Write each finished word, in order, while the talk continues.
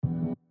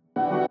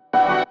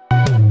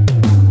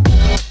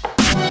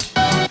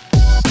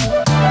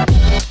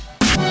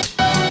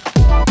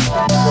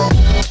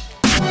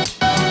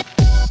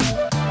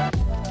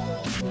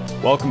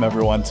Welcome,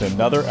 everyone, to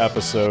another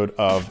episode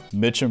of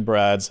Mitch and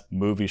Brad's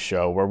Movie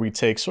Show, where we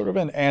take sort of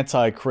an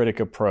anti-critic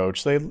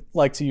approach. They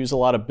like to use a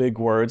lot of big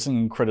words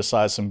and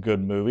criticize some good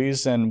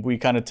movies, and we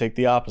kind of take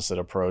the opposite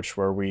approach,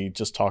 where we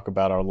just talk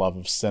about our love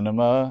of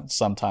cinema,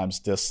 sometimes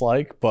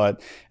dislike,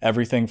 but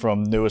everything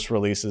from newest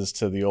releases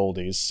to the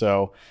oldies.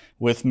 So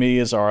with me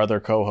is our other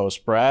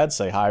co-host, Brad.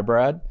 Say hi,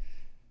 Brad.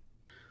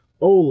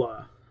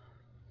 Hola.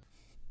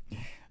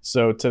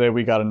 So today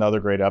we got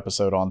another great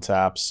episode on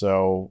tap.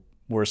 So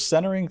we're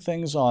centering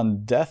things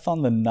on Death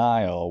on the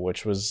Nile,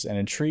 which was an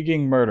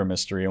intriguing murder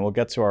mystery, and we'll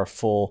get to our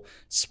full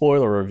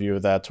spoiler review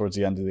of that towards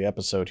the end of the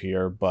episode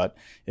here. But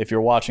if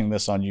you're watching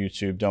this on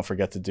YouTube, don't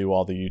forget to do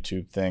all the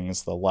YouTube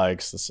things, the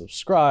likes, the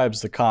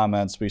subscribes, the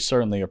comments. We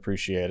certainly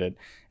appreciate it.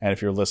 And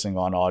if you're listening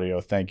on audio,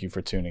 thank you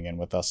for tuning in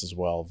with us as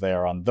well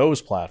there on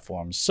those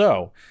platforms.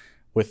 So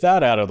with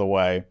that out of the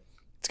way,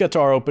 let's get to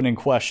our opening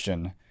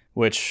question,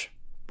 which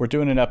we're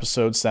doing an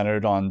episode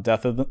centered on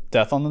Death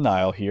on the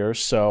Nile here.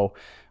 So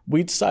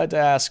we decided to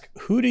ask,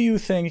 who do you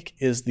think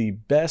is the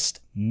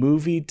best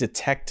movie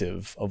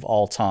detective of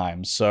all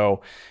time?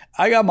 So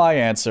I got my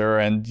answer,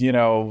 and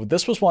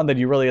this was one that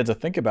you really had to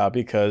think about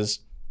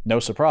because, no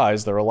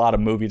surprise, there are a lot of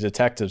movie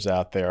detectives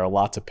out there, a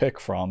lot to pick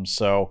from.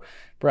 So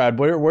Brad,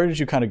 where did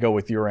you kind of go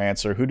with your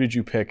answer? Who did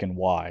you pick and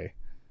why?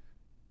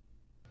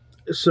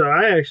 So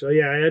I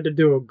had to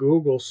do a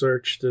Google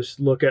search to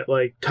look at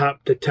like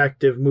top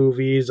detective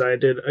movies. I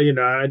did a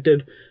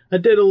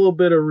little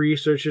bit of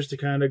research just to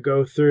kind of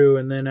go through,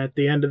 and then at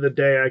the end of the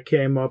day, I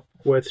came up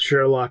with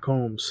Sherlock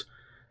Holmes,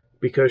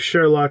 because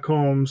Sherlock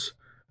Holmes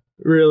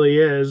really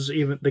is,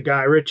 even the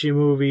Guy Ritchie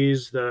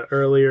movies, the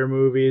earlier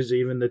movies,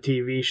 even the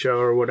TV show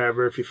or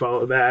whatever, if you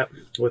follow that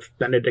with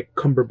Benedict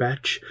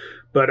Cumberbatch.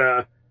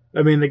 But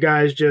the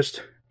guy's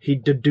just, he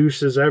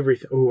deduces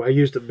everything. Oh, I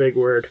used a big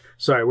word.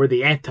 Sorry, we're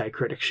the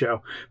anti-critic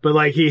show.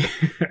 But he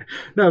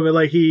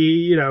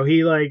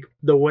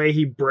the way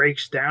he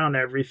breaks down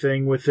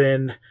everything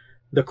within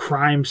the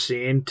crime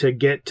scene to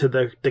get to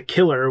the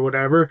killer or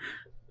whatever,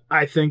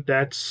 I think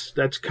that's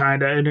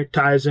kind of, and it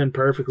ties in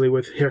perfectly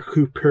with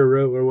Hercule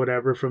Poirot or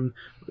whatever from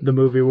the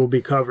movie we'll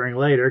be covering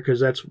later, because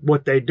that's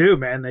what they do,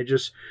 man.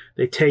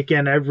 They take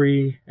in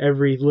every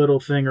little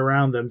thing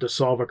around them to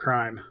solve a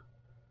crime.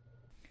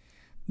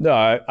 No,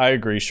 I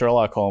agree.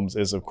 Sherlock Holmes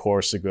is, of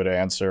course, a good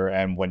answer.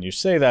 And when you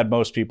say that,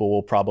 most people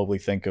will probably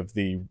think of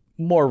the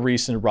more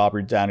recent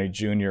Robert Downey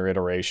Jr.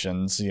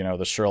 iterations,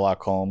 the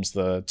Sherlock Holmes,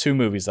 the two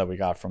movies that we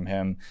got from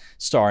him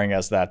starring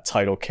as that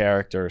title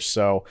character.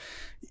 So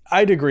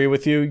I'd agree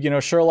with you.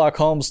 Sherlock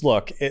Holmes,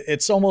 look,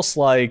 it's almost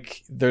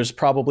like there's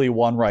probably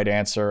one right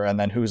answer and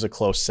then who's a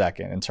close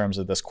second in terms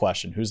of this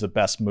question. Who's the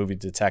best movie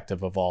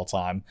detective of all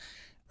time?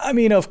 I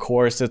mean, of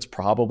course, it's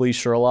probably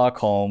Sherlock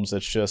Holmes.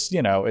 It's just,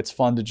 it's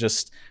fun to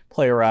just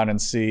play around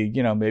and see,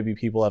 maybe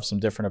people have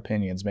some different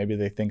opinions. Maybe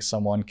they think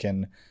someone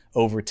can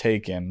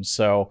overtake him.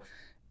 So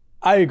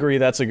I agree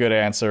that's a good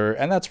answer.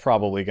 And that's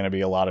probably going to be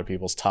a lot of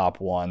people's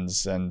top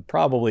ones and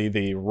probably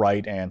the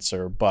right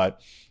answer.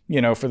 But,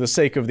 for the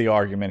sake of the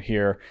argument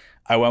here,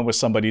 I went with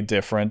somebody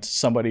different,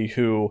 somebody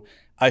who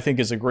I think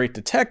is a great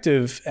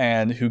detective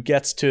and who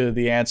gets to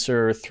the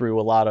answer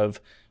through a lot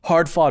of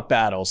hard-fought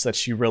battles that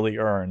she really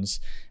earns,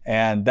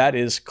 and that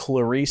is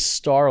Clarice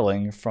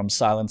Starling from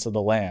Silence of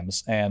the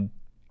Lambs. And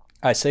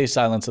I say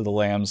Silence of the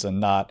Lambs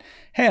and not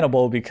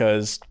Hannibal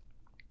because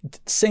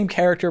same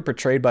character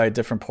portrayed by a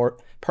different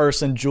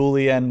person,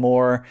 Julianne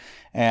Moore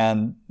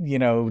and,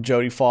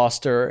 Jodie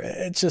Foster.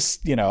 It's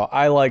just,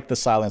 I like the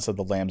Silence of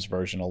the Lambs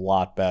version a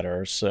lot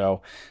better.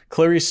 So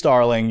Clarice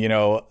Starling,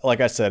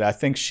 like I said, I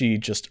think she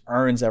just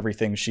earns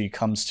everything she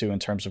comes to in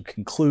terms of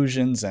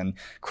conclusions and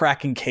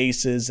cracking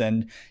cases.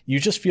 And you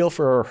just feel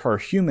for her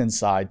human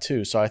side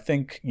too. So I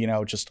think,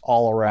 just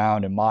all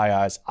around in my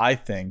eyes, I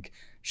think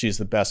she's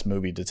the best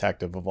movie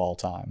detective of all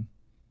time.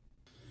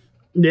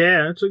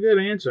 Yeah, that's a good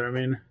answer.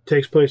 It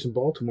takes place in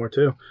Baltimore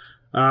too.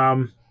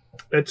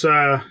 It's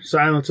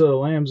Silence of the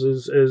Lambs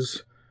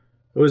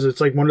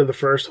it's like one of the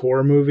first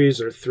horror movies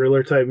or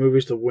thriller type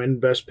movies to win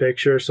Best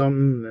Picture or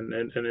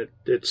something, and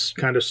it's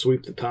kind of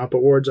sweep the top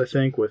awards, I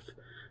think, with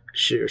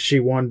she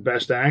won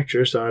Best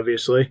Actress,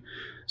 obviously.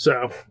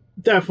 So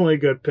definitely a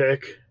good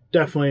pick.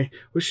 Definitely.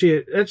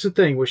 That's the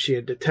thing, was she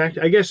a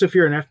detective? I guess if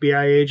you're an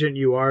FBI agent,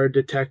 you are a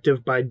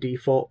detective by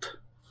default.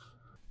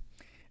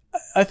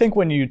 I think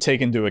when you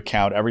take into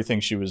account everything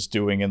she was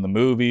doing in the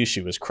movie,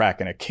 she was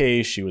cracking a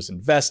case, she was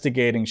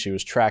investigating, she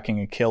was tracking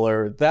a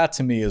killer. That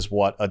to me is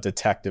what a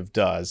detective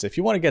does. If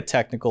you want to get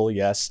technical,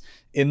 yes,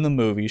 in the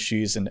movie,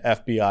 she's an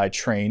FBI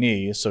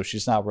trainee, so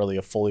she's not really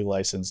a fully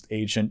licensed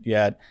agent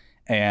yet.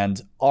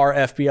 And are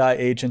FBI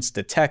agents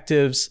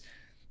detectives?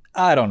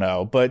 I don't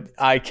know, but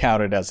I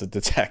count it as a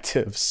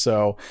detective.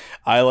 So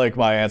I like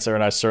my answer,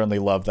 and I certainly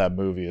love that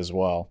movie as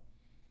well.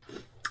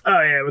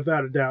 Oh, yeah,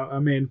 without a doubt.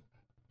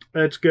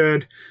 That's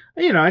good.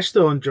 I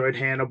still enjoyed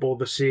Hannibal,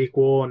 the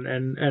sequel,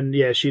 and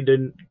yeah, she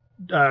didn't.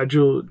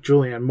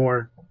 Julianne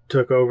Moore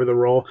took over the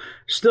role.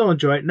 Still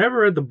enjoy it. Never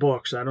read the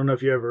books. I don't know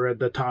if you ever read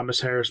the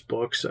Thomas Harris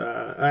books.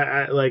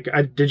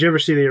 Did you ever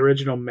see the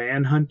original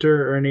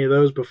Manhunter or any of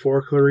those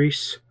before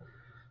Clarice?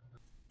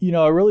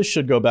 I really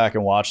should go back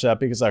and watch that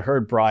because I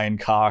heard Brian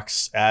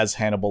Cox as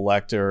Hannibal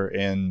Lecter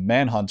in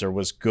Manhunter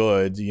was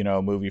good,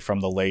 a movie from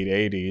the late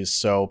 80s.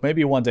 So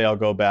maybe one day I'll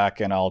go back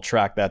and I'll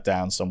track that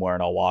down somewhere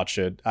and I'll watch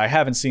it. I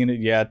haven't seen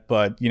it yet,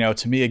 but,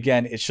 to me,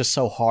 again, it's just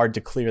so hard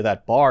to clear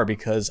that bar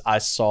because I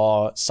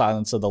saw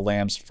Silence of the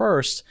Lambs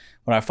first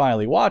when I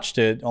finally watched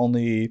it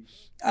only,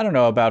 I don't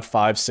know, about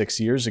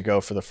 5-6 years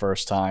ago for the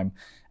first time.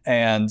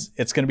 And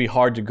it's going to be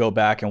hard to go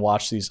back and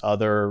watch these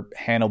other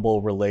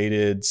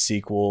Hannibal-related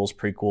sequels,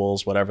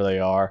 prequels, whatever they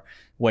are,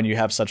 when you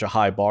have such a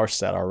high bar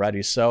set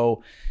already.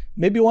 So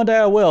maybe one day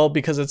I will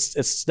because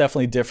it's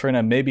definitely different.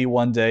 And maybe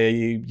one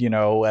day,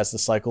 as the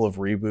cycle of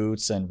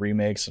reboots and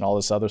remakes and all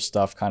this other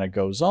stuff kind of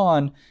goes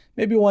on,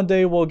 maybe one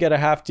day we'll get a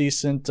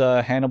half-decent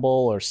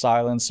Hannibal or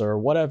Silence or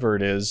whatever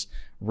it is,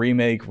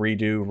 remake,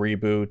 redo,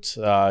 reboot,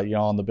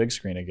 on the big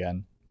screen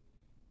again.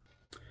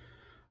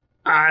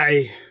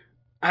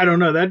 I don't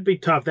know. That'd be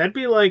tough. That'd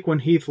be like when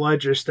Heath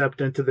Ledger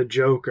stepped into the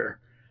Joker.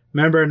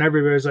 Remember? And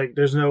everybody was like,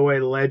 there's no way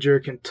Ledger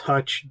can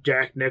touch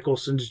Jack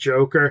Nicholson's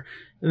Joker.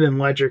 And then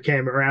Ledger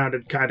came around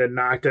and kind of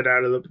knocked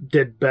it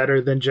did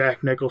better than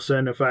Jack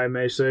Nicholson, if I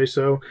may say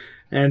so.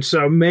 And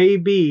so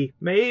maybe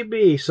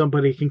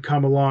somebody can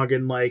come along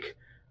and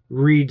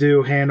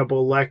redo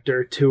Hannibal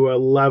Lecter to a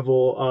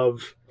level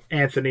of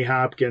Anthony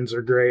Hopkins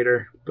or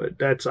greater. But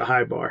that's a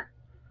high bar.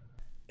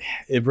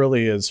 It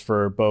really is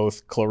for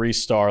both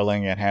Clarice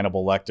Starling and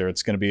Hannibal Lecter.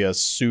 It's going to be a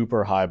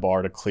super high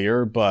bar to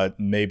clear, but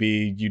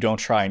maybe you don't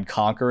try and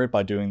conquer it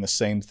by doing the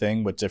same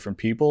thing with different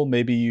people.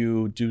 Maybe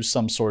you do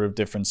some sort of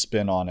different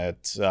spin on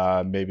it,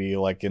 maybe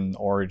like an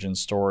origin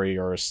story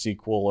or a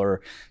sequel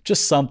or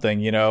just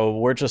something.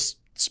 We're just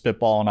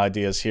spitballing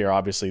ideas here.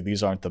 Obviously,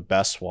 these aren't the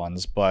best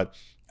ones, but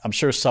I'm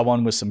sure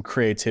someone with some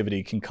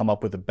creativity can come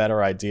up with a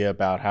better idea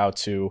about how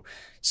to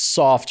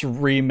soft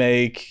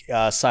remake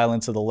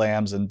Silence of the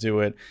Lambs and do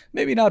it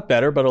maybe not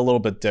better, but a little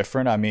bit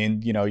different. I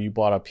mean, you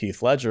brought up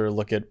Heath Ledger.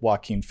 Look at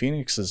Joaquin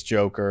Phoenix's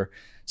Joker.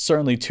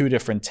 Certainly two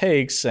different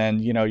takes,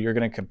 and you're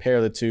going to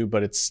compare the two,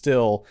 but it's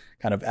still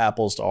kind of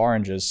apples to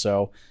oranges.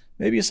 So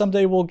maybe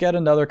someday we'll get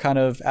another kind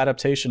of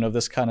adaptation of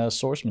this kind of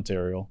source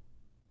material.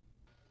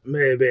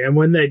 Maybe, and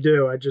when they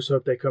do, I just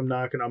hope they come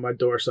knocking on my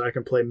door so I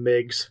can play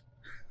Miggs.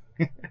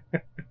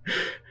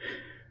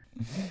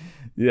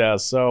 Yeah,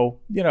 so,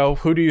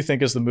 who do you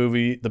think is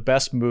the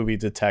best movie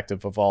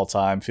detective of all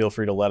time? Feel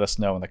free to let us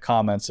know in the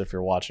comments if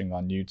you're watching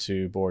on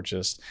YouTube, or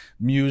just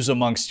muse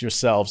amongst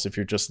yourselves if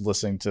you're just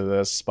listening to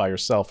this by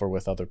yourself or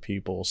with other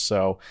people.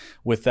 So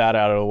with that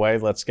out of the way,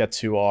 let's get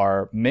to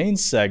our main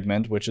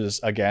segment, which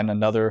is, again,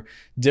 another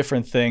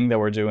different thing that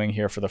we're doing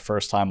here for the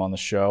first time on the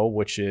show,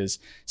 which is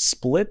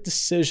Split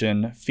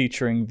Decision,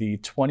 featuring the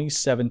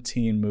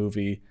 2017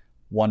 movie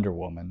Wonder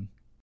Woman.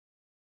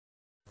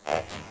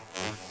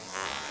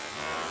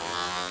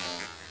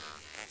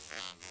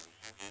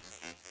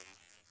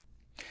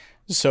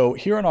 So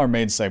here in our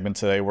main segment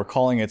today, we're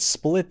calling it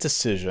Split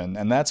Decision,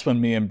 and that's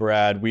when me and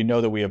Brad, we know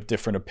that we have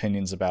different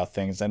opinions about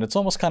things, and it's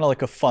almost kind of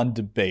like a fun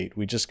debate.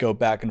 We just go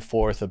back and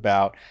forth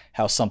about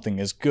how something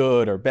is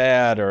good or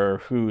bad, or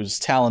who's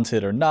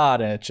talented or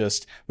not, and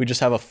we just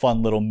have a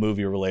fun little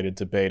movie-related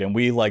debate, and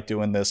we like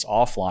doing this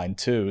offline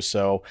too,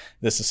 so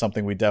this is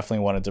something we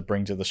definitely wanted to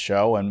bring to the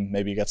show and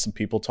maybe get some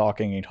people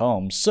talking at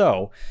home.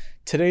 So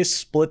today's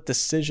Split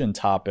Decision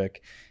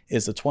topic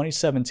is the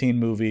 2017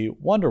 movie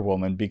Wonder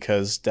Woman,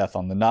 because Death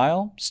on the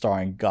Nile,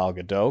 starring Gal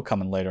Gadot,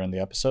 coming later in the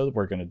episode,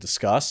 we're going to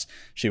discuss.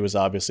 She was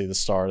obviously the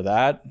star of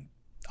that,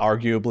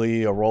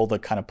 arguably a role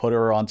that kind of put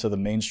her onto the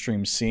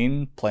mainstream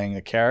scene, playing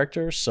a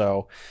character.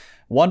 So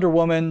Wonder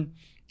Woman,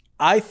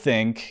 I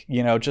think,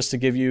 just to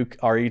give you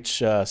our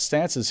each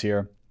stances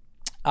here,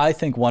 I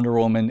think Wonder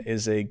Woman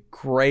is a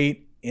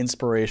great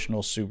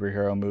inspirational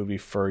superhero movie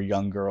for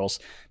young girls,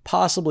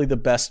 possibly the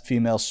best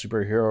female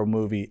superhero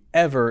movie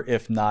ever,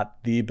 if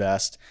not the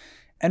best.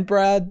 And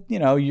Brad,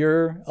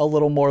 you're a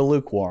little more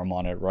lukewarm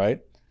on it, right?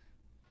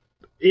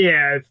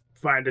 Yeah, I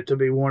find it to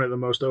be one of the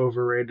most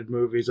overrated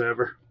movies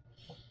ever.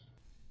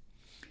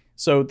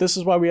 So this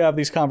is why we have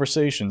these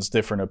conversations,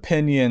 different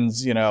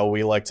opinions.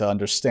 We like to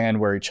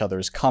understand where each other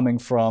is coming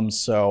from.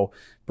 So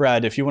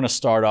Brad, if you want to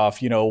start off,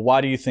 why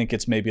do you think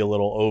it's maybe a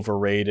little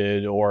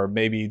overrated, or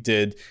maybe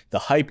did the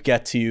hype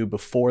get to you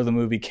before the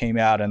movie came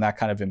out and that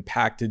kind of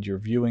impacted your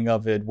viewing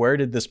of it? Where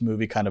did this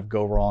movie kind of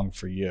go wrong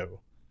for you?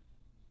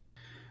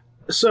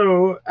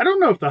 So I don't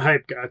know if the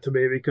hype got to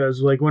me,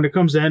 because when it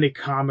comes to any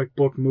comic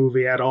book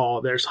movie at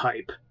all, there's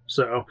hype.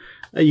 So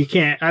I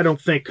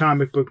don't think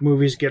comic book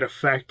movies get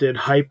affected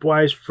hype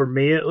wise, for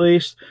me at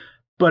least.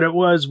 But it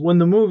was when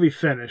the movie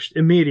finished,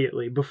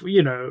 immediately before,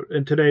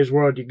 in today's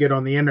world, you get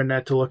on the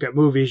internet to look at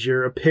movies,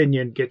 your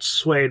opinion gets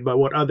swayed by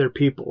what other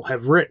people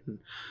have written.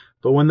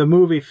 But when the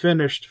movie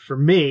finished, for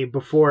me,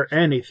 before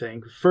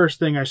anything, the first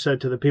thing I said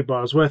to the people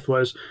I was with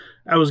was,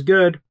 I was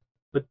good,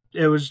 but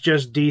it was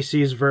just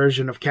DC's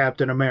version of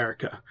Captain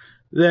America.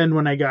 Then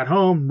when I got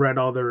home, read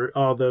all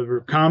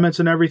the comments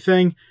and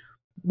everything,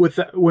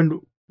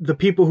 when the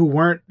people who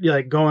weren't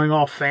like going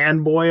all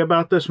fanboy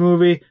about this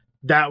movie,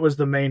 that was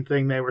the main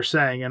thing they were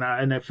saying,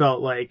 and it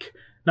felt like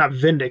not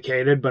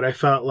vindicated, but I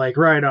felt like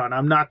right on.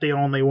 I'm not the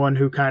only one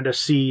who kind of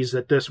sees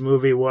that this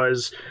movie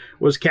was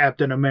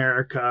Captain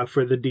America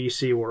for the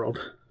DC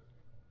world.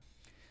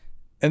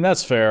 And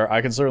that's fair.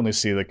 I can certainly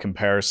see the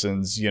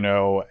comparisons.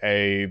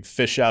 A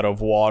fish out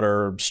of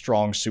water,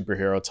 strong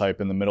superhero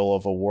type in the middle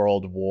of a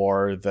world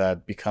war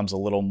that becomes a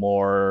little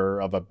more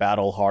of a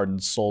battle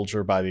hardened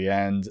soldier by the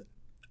end.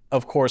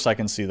 Of course, I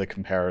can see the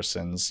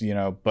comparisons,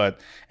 and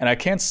I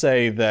can't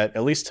say that,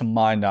 at least to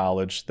my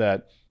knowledge,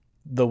 that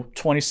the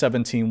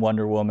 2017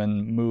 Wonder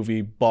Woman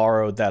movie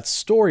borrowed that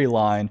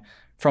storyline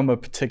from a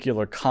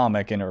particular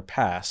comic in her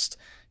past.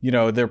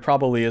 There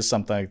probably is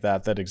something like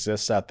that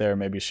exists out there.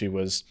 Maybe she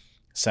was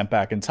sent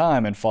back in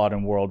time and fought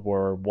in World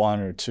War I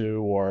or II,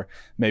 or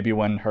maybe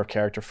when her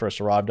character first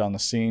arrived on the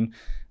scene.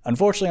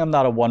 Unfortunately, I'm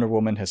not a Wonder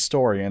Woman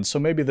historian, so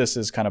maybe this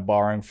is kind of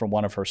borrowing from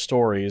one of her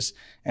stories,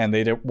 and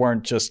they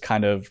weren't just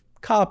kind of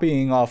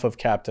copying off of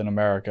Captain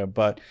America,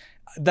 but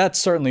that's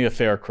certainly a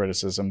fair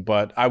criticism.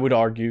 But I would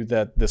argue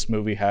that this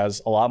movie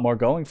has a lot more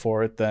going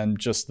for it than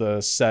just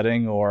the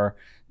setting or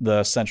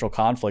the central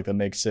conflict that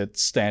makes it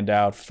stand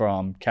out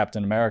from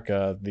Captain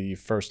America, the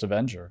first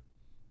Avenger.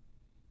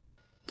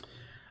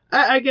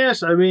 I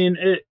guess. I mean,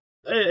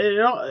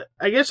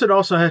 I guess it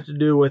also had to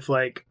do with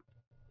like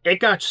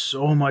it got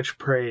so much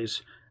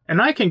praise,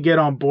 and I can get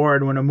on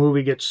board when a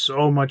movie gets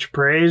so much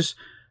praise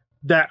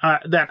that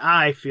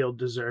I feel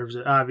deserves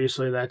it.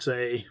 Obviously, that's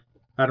a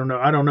I don't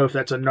know if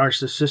that's a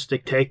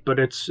narcissistic take, but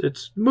it's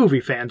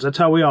movie fans. That's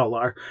how we all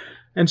are,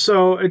 and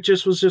so it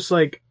just was just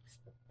like,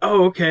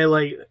 oh, okay,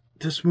 like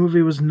this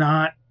movie was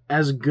not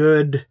as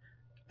good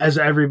as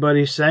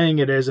everybody's saying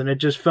it is, and it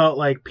just felt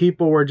like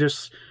people were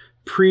just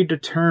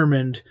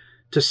predetermined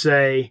to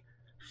say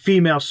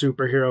female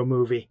superhero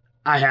movie.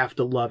 I have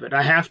to love it.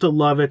 I have to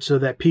love it so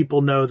that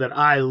people know that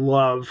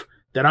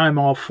I'm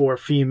all for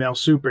female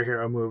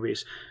superhero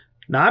movies.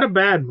 Not a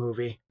bad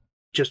movie,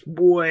 just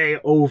way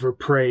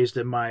overpraised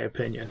in my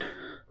opinion.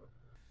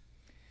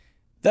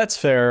 That's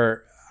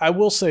fair. I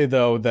will say,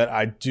 though, that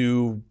I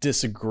do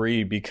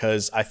disagree,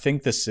 because I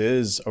think this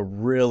is a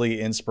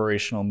really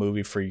inspirational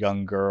movie for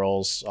young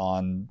girls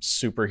on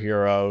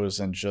superheroes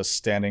and just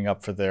standing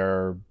up for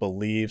their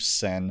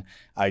beliefs and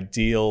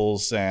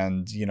ideals,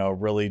 and,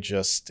 really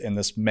just in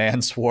this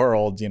man's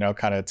world,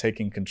 kind of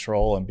taking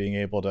control and being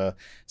able to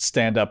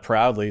stand up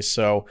proudly.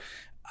 So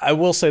I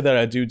will say that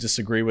I do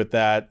disagree with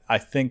that. I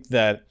think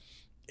that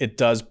it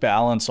does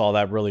balance all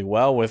that really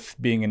well with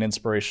being an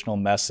inspirational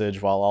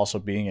message while also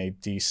being a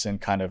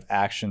decent kind of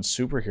action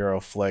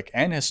superhero flick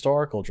and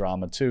historical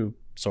drama too,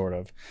 sort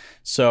of.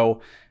 So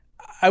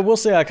I will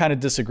say I kind of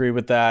disagree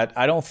with that.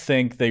 I don't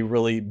think they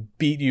really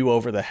beat you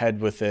over the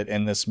head with it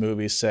in this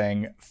movie,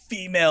 saying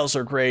females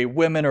are great,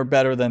 women are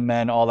better than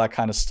men, all that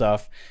kind of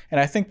stuff.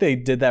 And I think they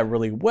did that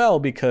really well,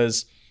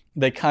 because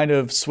they kind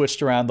of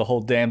switched around the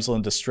whole damsel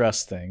in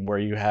distress thing, where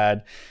you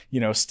had,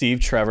 Steve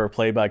Trevor,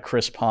 played by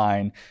Chris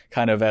Pine,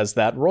 kind of as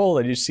that role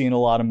that you see in a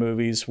lot of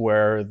movies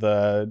where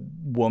the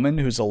woman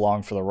who's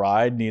along for the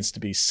ride needs to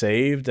be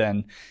saved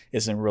and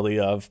isn't really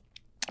of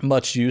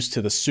much use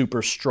to the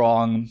super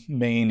strong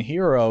main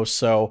hero.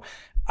 So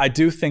I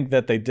do think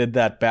that they did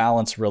that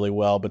balance really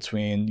well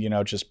between,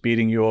 just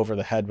beating you over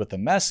the head with the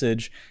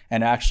message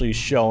and actually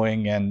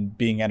showing and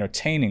being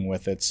entertaining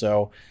with it.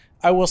 So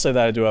I will say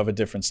that I do have a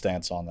different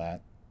stance on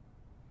that.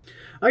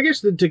 I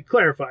guess to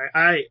clarify,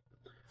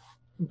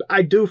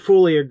 I do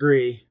fully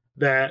agree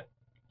that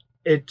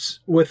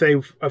it's with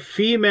a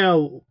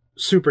female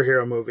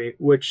superhero movie,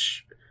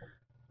 which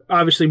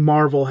obviously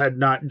Marvel had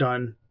not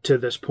done to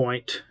this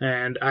point,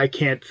 and I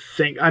can't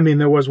think. I mean,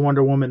 there was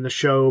Wonder Woman the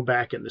show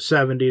back in the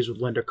 70s with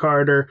Linda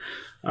Carter.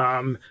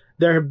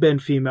 There have been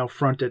female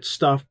fronted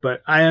stuff,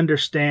 but I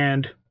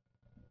understand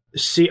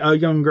see a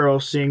young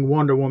girl seeing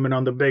Wonder Woman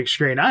on the big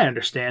screen. I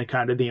understand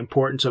kind of the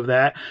importance of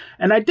that.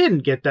 And I didn't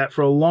get that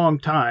for a long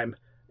time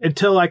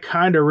until I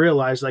kind of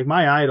realized, like,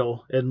 my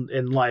idol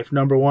in life,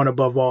 number one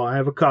above all, I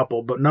have a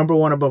couple, but number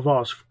one above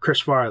all is Chris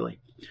Farley.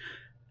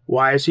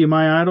 Why is he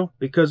my idol?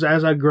 Because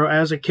as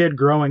a kid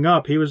growing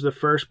up, he was the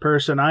first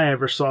person I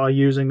ever saw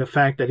using the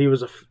fact that he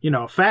was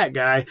a fat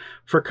guy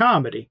for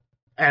comedy.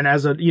 And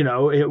as he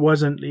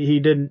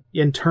didn't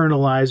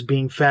internalize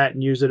being fat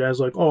and use it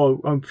as like,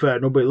 oh, I'm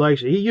fat, nobody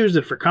likes it. He used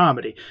it for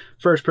comedy.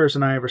 First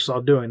person I ever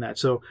saw doing that.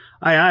 So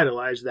I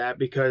idolized that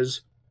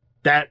because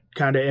that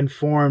kind of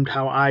informed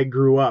how I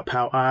grew up,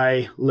 how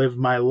I lived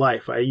my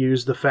life. I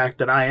used the fact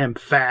that I am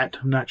fat.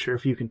 I'm not sure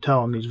if you can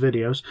tell in these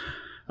videos.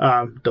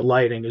 The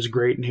lighting is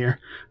great in here,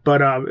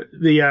 but I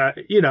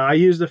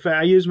use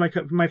I use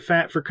my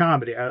fat for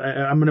comedy.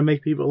 I'm going to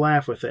make people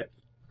laugh with it.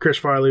 Chris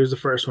Farley was the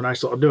first one I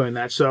saw doing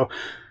that. So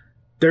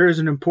there is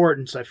an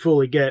importance I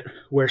fully get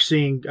where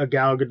seeing a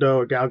Gal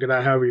Gadot,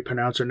 however you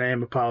pronounce her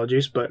name,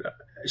 apologies, but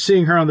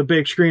seeing her on the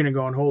big screen and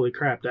going, holy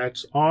crap,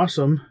 that's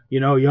awesome.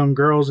 Young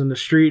girls in the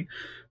street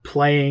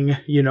playing,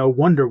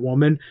 Wonder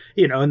Woman,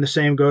 and the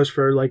same goes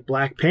for like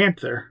Black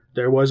Panther.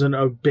 There wasn't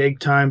a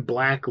big time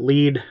black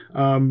lead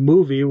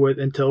movie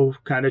until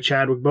kind of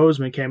Chadwick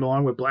Boseman came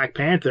along with Black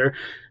Panther,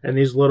 and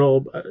these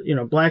little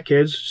black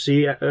kids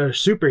see a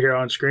superhero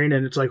on screen,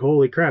 and it's like,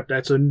 holy crap,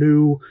 it's a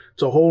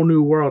whole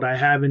new world I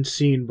haven't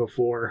seen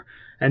before.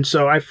 And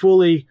so I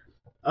fully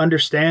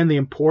understand the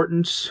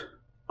importance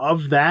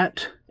of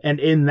that, and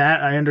in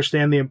that I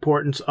understand the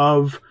importance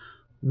of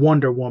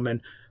Wonder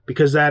Woman,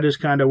 because that is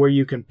kind of where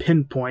you can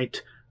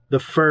pinpoint the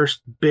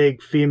first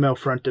big female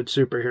fronted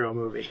superhero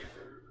movie.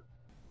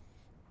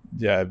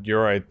 Yeah,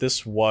 you're right.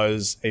 This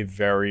was a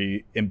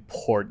very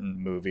important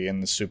movie in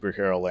the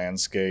superhero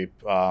landscape.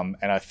 And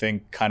I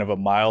think kind of a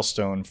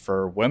milestone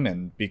for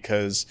women,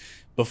 because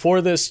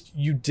before this,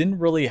 you didn't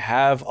really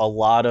have a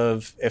lot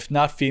of, if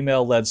not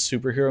female led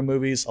superhero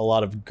movies, a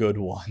lot of good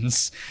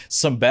ones.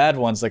 Some bad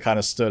ones that kind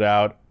of stood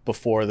out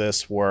before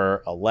this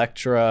were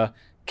Elektra,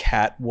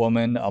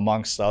 Catwoman,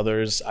 amongst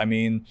others. I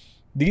mean,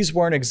 these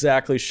weren't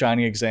exactly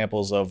shining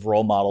examples of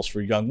role models for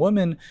young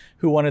women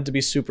who wanted to be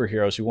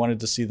superheroes, who wanted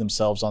to see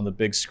themselves on the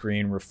big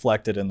screen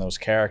reflected in those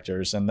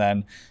characters. And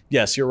then,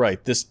 yes, you're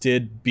right, this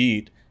did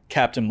beat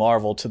Captain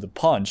Marvel to the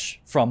punch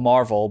from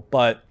Marvel,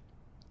 but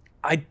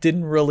I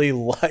didn't really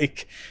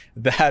like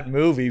that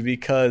movie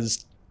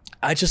because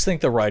I just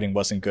think the writing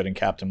wasn't good in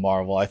Captain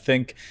Marvel. I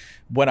think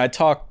when I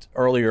talked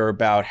earlier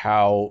about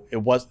how it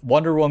was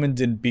Wonder Woman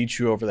didn't beat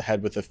you over the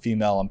head with a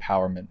female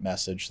empowerment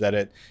message, that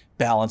it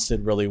balanced it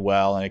really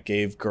well and it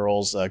gave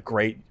girls a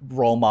great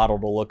role model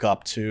to look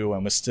up to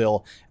and was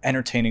still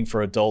entertaining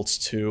for adults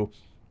too.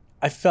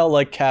 I felt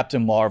like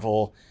Captain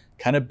Marvel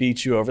kind of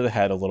beat you over the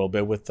head a little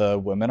bit with the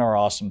women are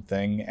awesome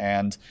thing,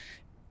 and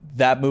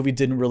that movie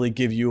didn't really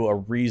give you a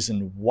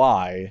reason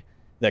why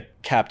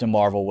that Captain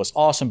Marvel was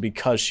awesome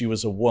because she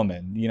was a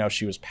woman.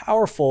 She was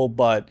powerful,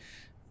 but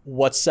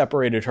what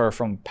separated her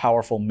from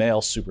powerful male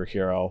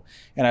superhero?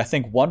 And I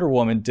think Wonder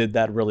Woman did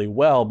that really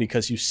well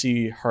because you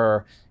see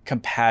her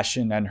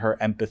compassion and her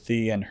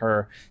empathy and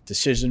her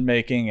decision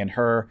making and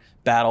her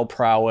battle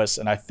prowess,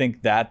 and I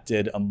think that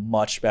did a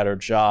much better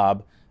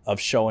job of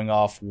showing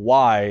off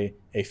why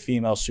a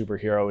female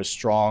superhero is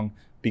strong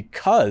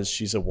because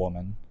she's a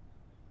woman.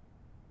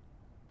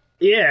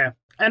 Yeah,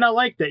 and I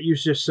like that you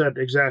just said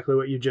exactly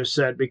what you just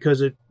said,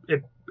 because it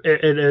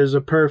is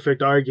a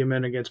perfect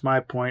argument against my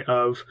point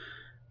of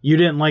you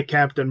didn't like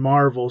Captain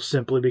Marvel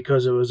simply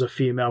because it was a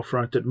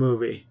female-fronted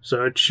movie.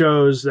 So it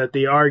shows that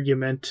the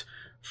argument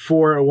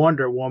for a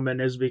Wonder Woman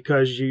is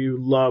because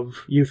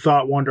you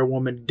thought Wonder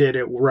Woman did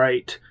it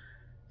right,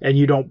 and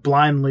you don't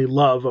blindly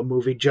love a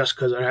movie just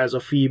because it has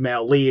a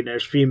female lead and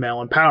there's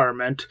female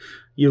empowerment.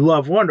 You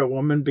love Wonder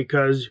Woman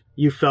because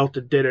you felt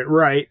it did it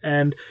right.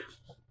 And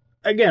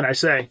again, I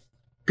say,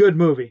 good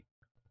movie.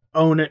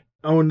 Own it.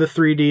 Own the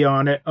 3D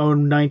on it.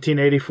 Own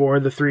 1984,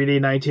 the 3D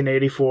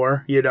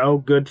 1984.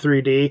 Good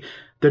 3D.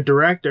 The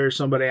director is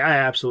somebody I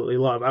absolutely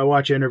love. I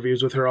watch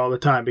interviews with her all the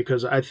time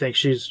because I think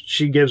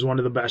she gives one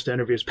of the best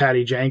interviews.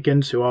 Patty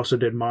Jenkins, who also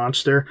did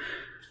Monster.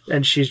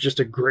 And she's just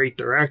a great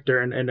director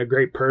and a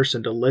great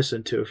person to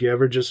listen to. If you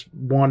ever just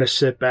want to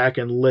sit back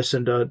and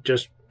listen to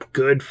just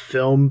good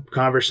film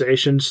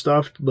conversation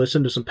stuff,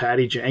 listen to some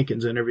Patty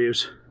Jenkins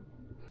interviews.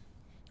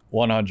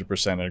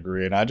 100%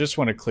 agree. And I just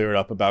want to clear it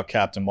up about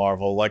Captain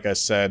Marvel. Like I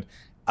said,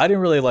 I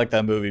didn't really like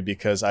that movie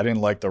because I didn't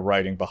like the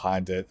writing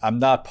behind it. I'm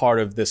not part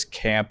of this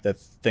camp that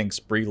thinks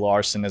Brie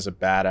Larson is a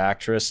bad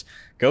actress.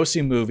 Go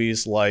see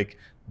movies like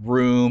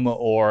Room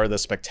or The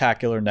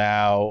Spectacular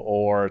Now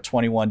or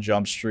 21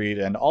 Jump Street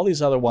and all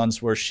these other ones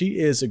where she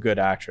is a good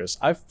actress.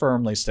 I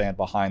firmly stand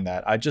behind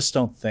that. I just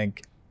don't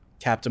think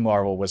Captain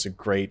Marvel was a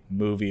great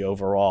movie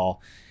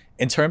overall.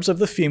 In terms of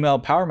the female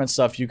empowerment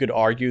stuff, you could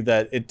argue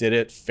that it did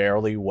it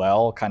fairly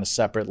well, kind of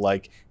separate,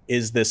 like,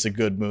 is this a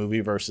good movie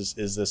versus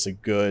is this a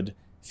good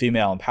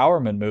female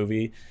empowerment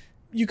movie?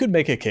 You could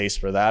make a case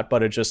for that,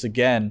 but it just,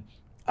 again,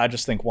 I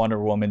just think Wonder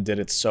Woman did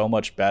it so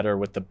much better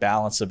with the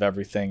balance of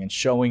everything and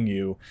showing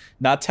you,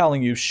 not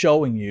telling you,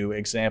 showing you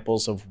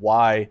examples of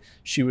why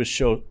she was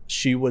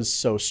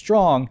so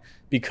strong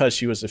because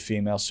she was a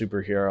female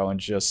superhero,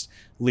 and just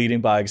leading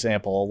by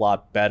example a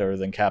lot better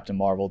than Captain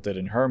Marvel did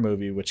in her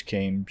movie, which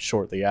came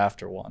shortly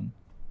after one.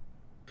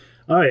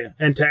 Oh, yeah.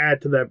 And to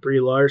add to that Brie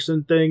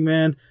Larson thing,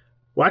 man,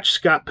 watch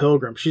Scott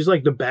Pilgrim. She's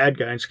like the bad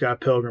guy in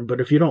Scott Pilgrim, but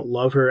if you don't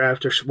love her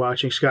after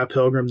watching Scott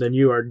Pilgrim, then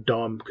you are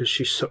dumb, because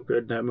she's so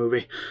good in that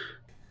movie.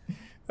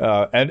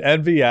 And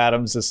Envy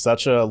Adams is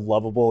such a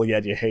lovable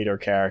yet you hate her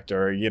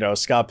character.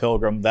 Scott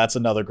Pilgrim, that's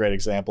another great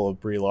example of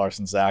Brie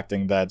Larson's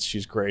acting, that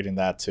she's great in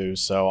that too.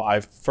 So I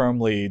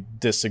firmly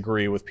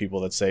disagree with people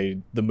that say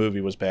the movie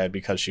was bad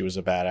because she was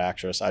a bad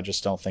actress. I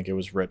just don't think it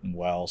was written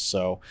well.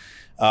 So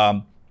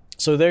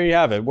there you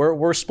have it.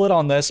 We're split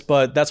on this,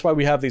 but that's why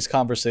we have these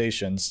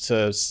conversations,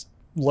 to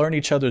learn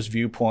each other's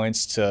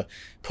viewpoints, to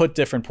put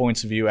different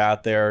points of view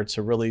out there,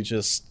 to really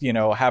just,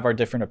 have our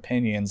different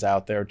opinions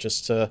out there,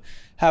 just to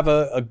have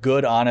a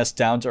good, honest,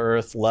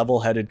 down-to-earth,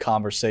 level-headed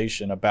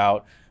conversation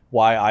about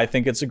why I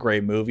think it's a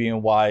great movie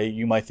and why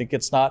you might think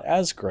it's not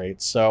as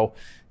great. So,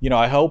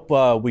 I hope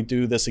we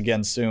do this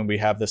again soon. We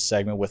have this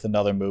segment with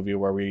another movie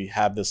where we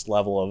have this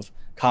level of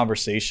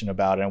conversation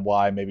about it and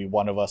why maybe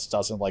one of us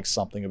doesn't like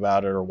something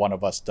about it or one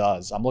of us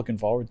does. I'm looking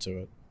forward to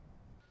it.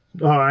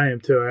 Oh, I am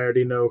too. I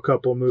already know a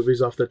couple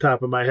movies off the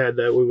top of my head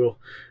that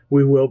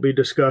we will be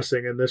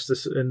discussing in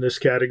this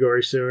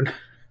category soon.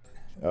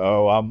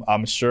 Oh,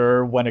 I'm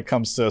sure when it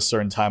comes to a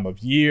certain time of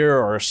year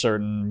or a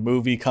certain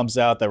movie comes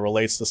out that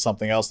relates to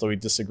something else that we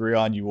disagree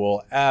on, you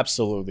will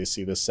absolutely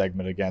see this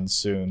segment again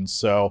soon.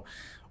 So,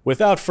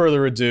 without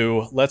further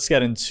ado, let's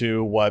get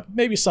into what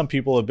maybe some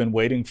people have been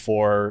waiting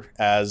for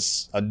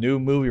as a new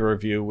movie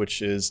review,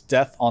 which is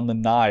Death on the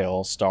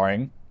Nile,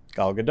 starring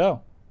Gal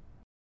Gadot.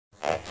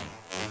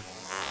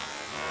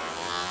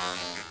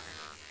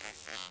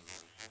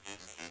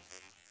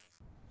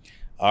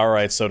 All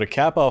right, so to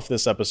cap off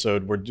this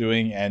episode, we're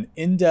doing an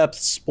in-depth,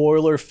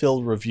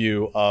 spoiler-filled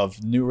review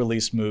of new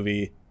release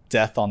movie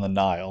Death on the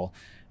Nile.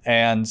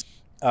 And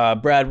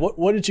Brad,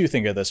 what did you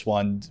think of this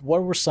one?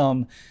 What were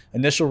some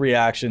initial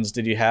reactions?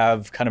 Did you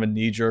have kind of a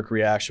knee-jerk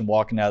reaction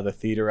walking out of the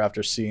theater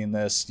after seeing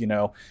this?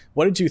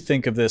 What did you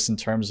think of this in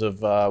terms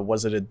of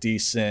was it a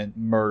decent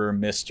murder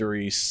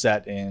mystery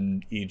set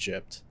in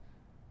Egypt?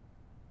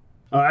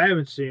 I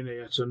haven't seen it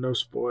yet, so no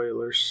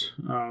spoilers.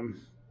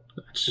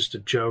 It's just a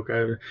joke.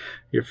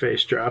 Your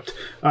face dropped.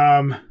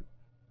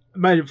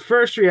 My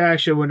first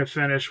reaction when it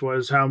finished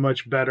was how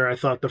much better I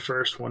thought the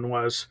first one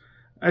was.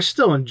 I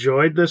still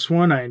enjoyed this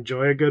one. I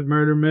enjoy a good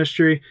murder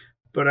mystery,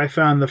 but I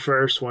found the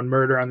first one,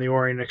 Murder on the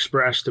Orient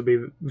Express, to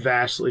be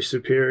vastly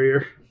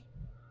superior.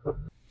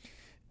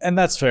 And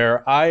that's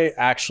fair. I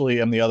actually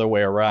am the other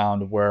way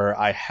around, where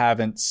I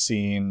haven't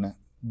seen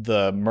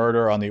the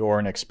Murder on the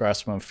Orient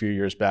Express from a few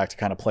years back, to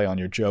kind of play on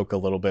your joke a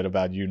little bit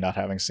about you not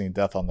having seen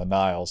Death on the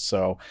Nile.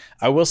 So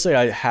I will say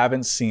I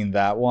haven't seen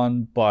that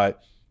one,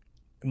 but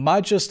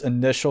my just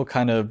initial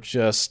kind of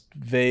just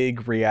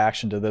vague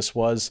reaction to this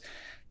was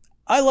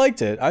I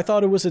liked it. I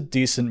thought it was a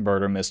decent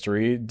murder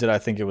mystery. Did I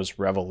think it was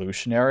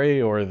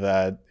revolutionary or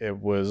that it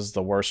was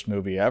the worst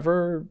movie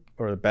ever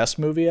or the best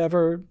movie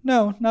ever?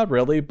 No, not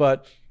really,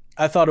 but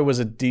I thought it was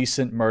a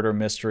decent murder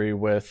mystery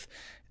with,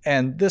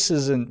 and this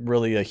isn't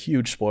really a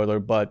huge spoiler,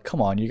 but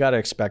come on, you got to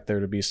expect there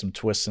to be some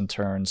twists and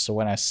turns. So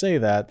when I say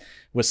that,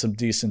 with some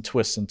decent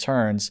twists and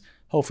turns,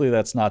 hopefully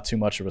that's not too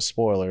much of a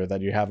spoiler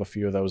that you have a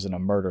few of those in a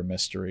murder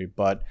mystery.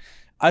 But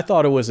I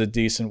thought it was a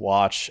decent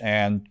watch,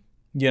 and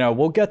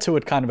we'll get to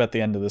it kind of at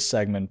the end of this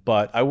segment,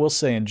 but I will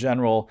say in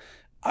general,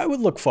 I would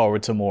look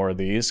forward to more of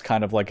these,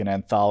 kind of like an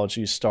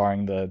anthology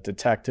starring the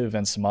detective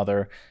and some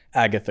other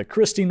Agatha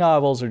Christie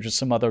novels or just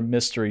some other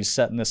mysteries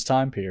set in this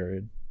time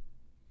period.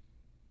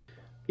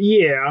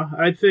 Yeah,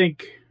 I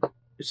think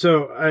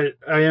so.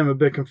 I am a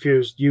bit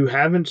confused. You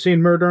haven't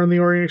seen Murder on the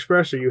Orient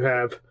Express, or you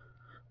have?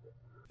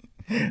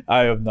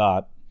 I have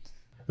not.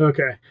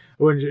 Okay.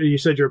 When you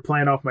said you were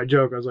playing off my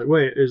joke, I was like,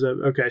 wait, is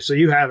that okay? So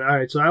you haven't. All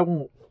right.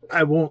 So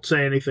I won't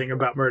say anything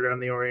about Murder on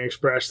the Orient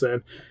Express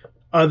then,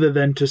 other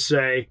than to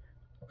say,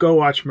 go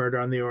watch Murder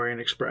on the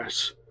Orient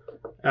Express.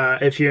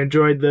 If you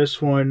enjoyed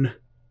this one,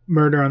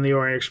 Murder on the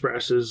Orient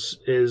Express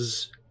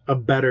is a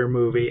better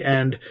movie.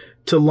 And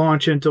to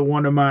launch into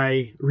one of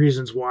my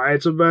reasons why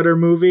it's a better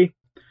movie,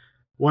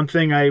 one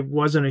thing I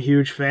wasn't a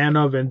huge fan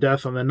of in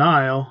Death on the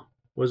Nile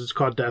was it's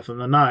called Death on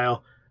the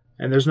Nile,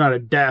 and there's not a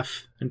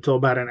death until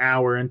about an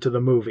hour into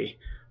the movie.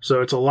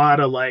 So it's a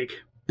lot of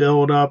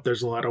build up,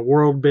 there's a lot of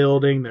world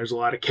building, there's a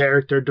lot of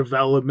character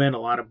development, a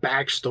lot of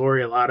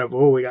backstory, a lot of,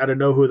 we got to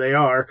know who they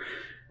are.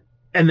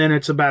 And then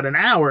it's about an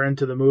hour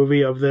into the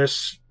movie of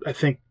this, I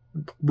think,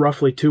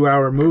 roughly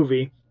 2-hour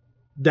movie,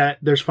 that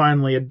there's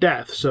finally a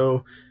death.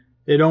 So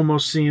it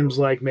almost seems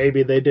like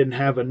maybe they didn't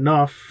have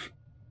enough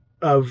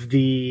of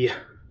the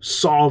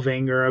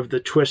solving or of the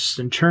twists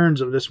and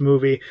turns of this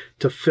movie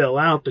to fill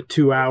out the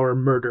 2-hour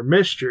murder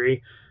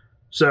mystery.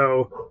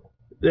 So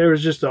there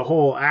was just a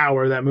whole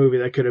hour of that movie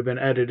that could have been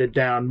edited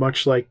down,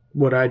 much like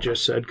what I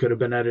just said could have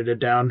been edited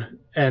down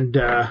and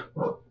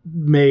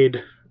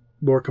made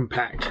more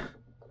compact.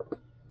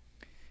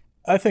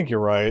 I think you're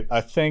right. I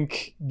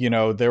think,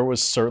 there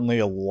was certainly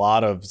a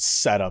lot of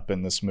setup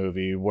in this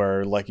movie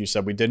where, like you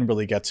said, we didn't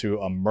really get to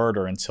a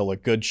murder until a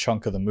good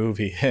chunk of the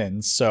movie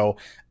in. So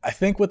I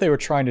think what they were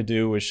trying to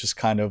do was just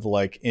kind of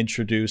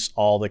introduce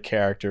all the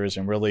characters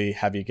and really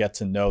have you get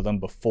to know them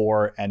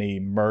before any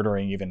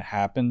murdering even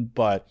happened.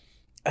 But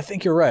I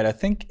think you're right. I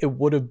think it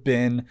would have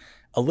been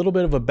a little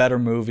bit of a better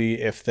movie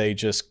if they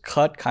just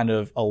cut kind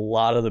of a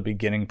lot of the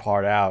beginning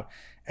part out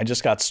and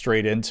just got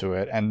straight into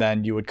it. And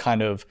then you would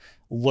kind of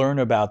learn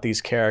about these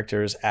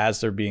characters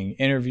as they're being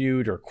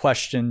interviewed or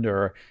questioned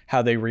or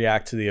how they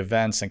react to the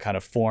events and kind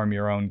of form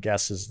your own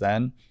guesses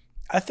then.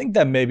 I think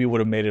that maybe would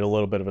have made it a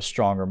little bit of a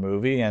stronger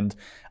movie. And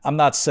I'm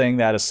not saying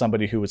that as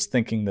somebody who was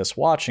thinking this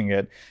watching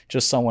it,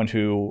 just someone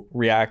who's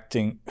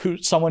reacting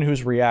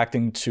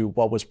to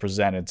what was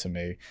presented to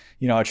me.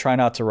 I try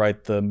not to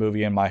write the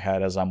movie in my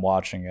head as I'm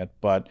watching it,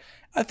 but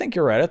I think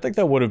you're right. I think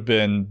that would have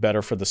been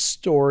better for the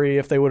story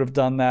if they would have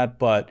done that.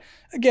 But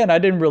again, I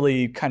didn't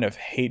really kind of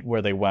hate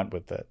where they went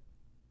with it.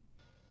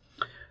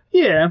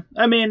 Yeah,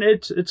 I mean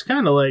it's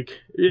kind of like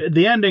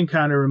the ending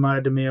kind of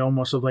reminded me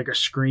almost of like a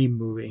Scream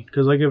movie,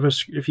 because like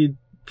if you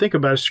think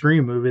about a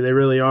Scream movie, they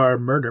really are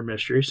murder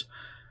mysteries.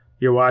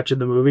 You're watching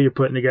the movie, you're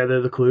putting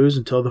together the clues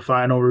until the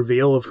final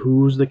reveal of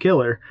who's the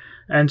killer.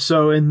 And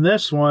so in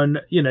this one,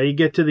 you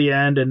get to the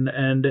end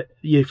and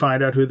you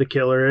find out who the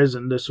killer is,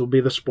 and this will be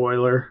the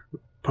spoiler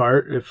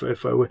part.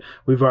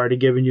 We've already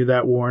given you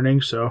that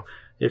warning, so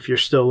if you're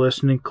still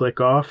listening, click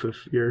off.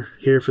 If you're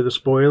here for the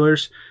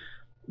spoilers.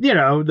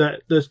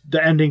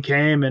 The ending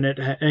came, and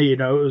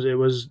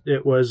it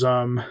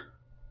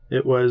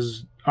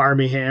was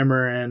Armie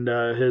Hammer and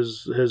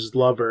his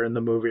lover in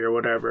the movie,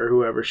 or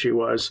whoever she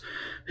was,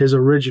 his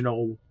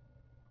original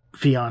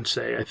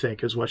fiance, I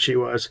think is what she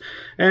was.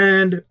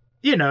 And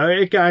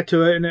it got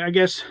to it, and I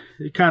guess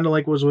it kind of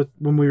like was with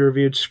when we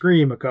reviewed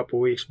Scream a couple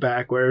weeks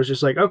back, where it was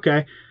just like,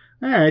 okay,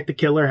 all right, the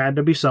killer had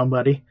to be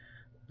somebody.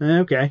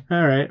 Okay,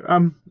 all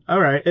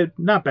right,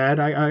 not bad.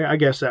 I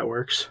guess that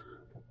works.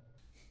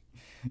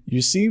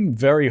 You seem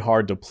very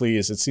hard to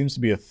please. It seems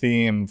to be a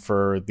theme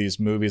for these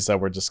movies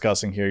that we're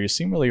discussing here. You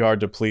seem really hard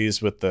to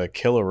please with the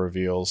killer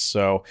reveals.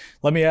 So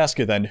let me ask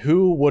you then,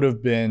 who would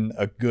have been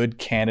a good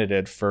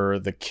candidate for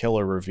the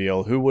killer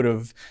reveal? Who would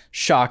have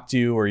shocked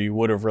you, or you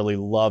would have really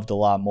loved a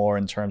lot more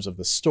in terms of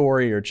the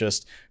story, or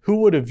just who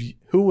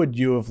would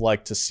you have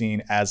liked to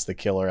seen as the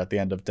killer at the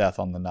end of Death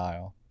on the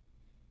Nile?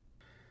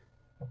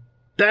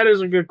 That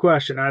is a good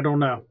question. I don't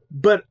know.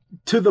 But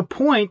to the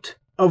point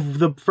of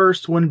the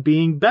first one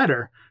being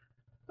better.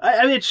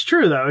 I mean, it's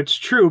true, though. It's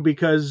true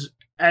because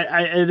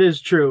it is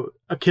true.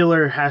 A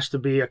killer has to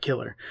be a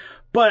killer.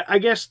 But I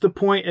guess the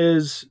point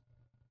is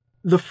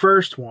the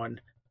first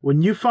one.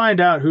 When you find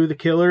out who the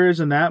killer is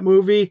in that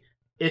movie,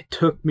 it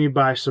took me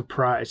by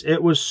surprise.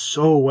 It was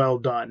so well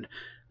done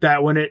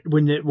that when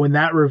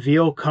that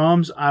reveal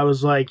comes, I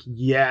was like,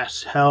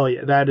 yes, hell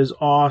yeah, that is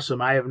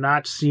awesome. I have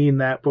not seen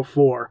that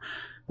before.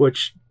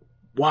 Which,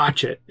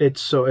 watch it.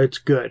 It's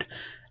good.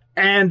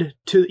 And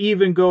to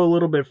even go a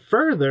little bit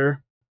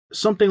further,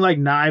 something like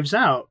Knives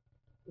Out,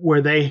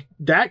 where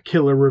that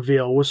killer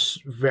reveal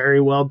was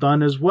very well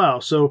done as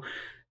well. So,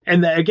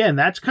 and again,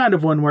 that's kind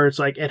of one where it's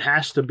like it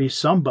has to be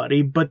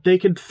somebody, but they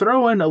could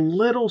throw in a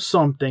little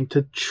something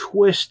to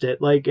twist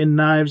it, like in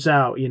Knives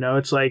Out.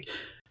 It's like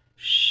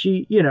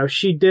she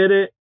did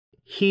it,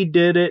 he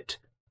did it,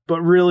 but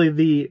really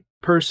the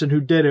person who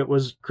did it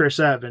was Chris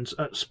Evans.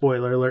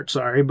 Spoiler alert,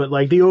 sorry, but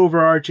like the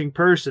overarching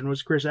person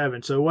was Chris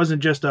Evans. So it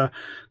wasn't just a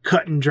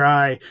cut and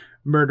dry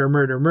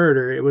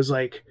murder. It was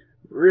like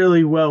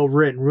really well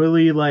written,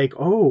 really like,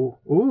 oh,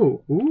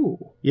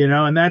 ooh,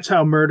 and that's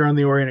how Murder on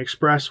the Orient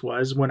Express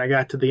was when I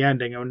got to the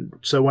ending. And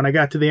so when I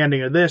got to the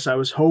ending of this, I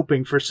was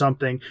hoping for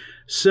something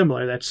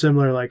similar. That's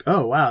similar, like,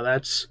 oh wow,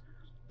 that's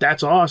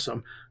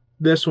awesome.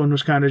 This one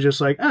was kind of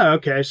just like, oh,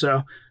 okay,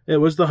 so it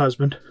was the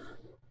husband.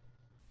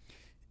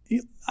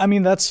 I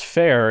mean, that's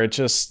fair. It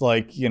just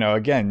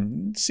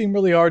again, seem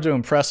really hard to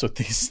impress with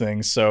these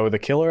things. So the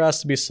killer has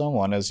to be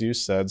someone, as you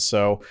said.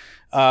 So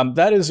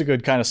that is a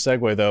good kind of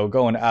segue, though.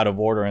 Going out of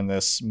order in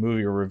this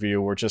movie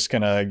review, we're just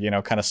going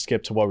to, kind of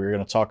skip to what we were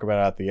going to talk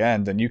about at the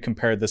end. And you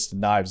compared this to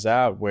Knives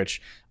Out,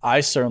 which I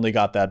certainly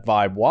got that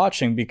vibe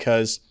watching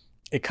because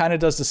it kind of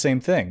does the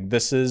same thing.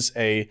 This is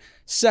a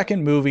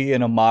second movie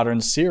in a modern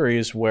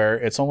series where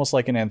it's almost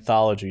like an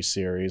anthology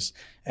series.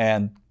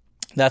 And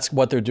that's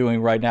what they're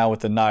doing right now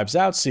with the Knives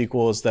Out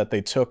sequel, is that they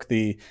took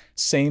the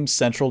same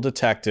central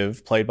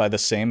detective played by the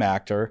same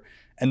actor,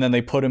 and then they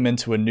put him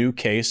into a new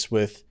case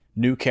with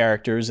new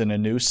characters in a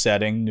new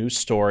setting, new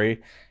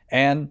story.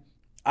 And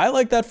I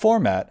like that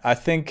format. I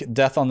think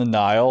Death on the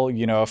Nile,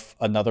 if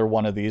another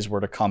one of these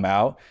were to come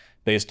out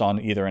based on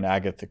either an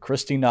Agatha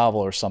Christie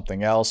novel or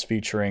something else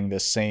featuring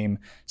this same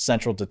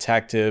central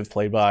detective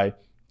played by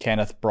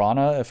Kenneth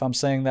Branagh, if I'm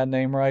saying that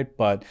name right,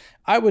 but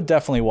I would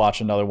definitely watch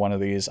another one of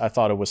these. I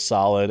thought it was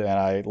solid, and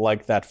I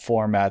like that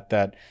format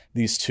that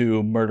these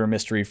two murder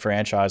mystery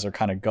franchise are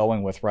kind of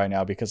going with right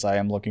now, because I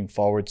am looking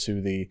forward to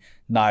the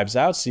Knives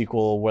Out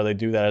sequel where they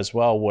do that as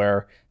well,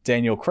 where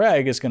Daniel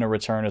Craig is going to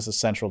return as a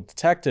central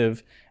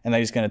detective, and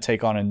then he's going to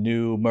take on a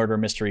new murder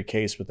mystery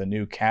case with a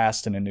new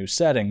cast and a new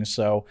setting.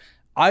 So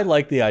I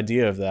like the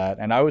idea of that,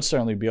 and I would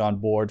certainly be on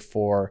board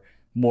for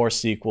more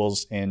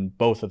sequels in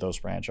both of those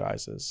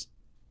franchises.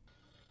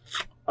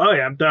 Oh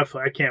yeah,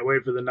 I can't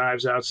wait for the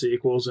Knives Out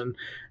sequels, and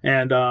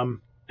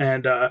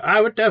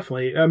I would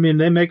definitely. I mean,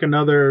 they make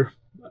another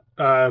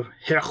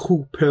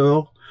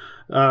Hercule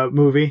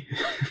movie,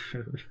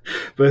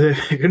 but they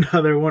make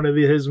another one of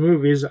his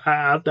movies.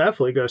 I'll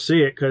definitely go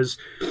see it because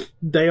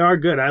they are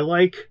good. I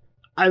like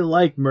I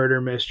like murder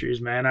mysteries,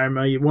 man.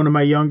 One of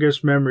my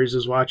youngest memories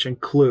is watching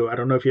Clue. I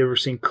don't know if you ever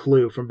seen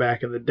Clue from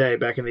back in the day,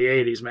 back in the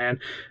 '80s, man.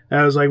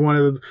 That was like one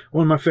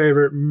of my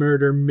favorite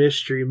murder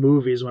mystery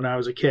movies when I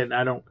was a kid. And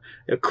I don't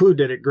Clue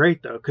did it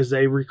great though, because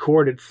they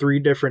recorded 3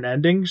 different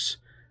endings,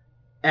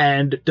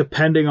 and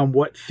depending on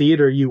what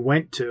theater you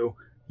went to,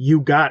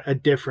 you got a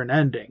different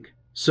ending.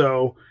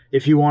 So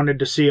if you wanted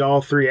to see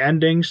all 3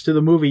 endings to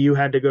the movie, you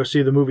had to go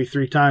see the movie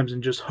 3 times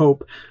and just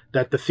hope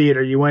that the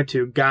theater you went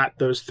to got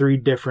those 3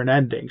 different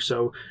endings.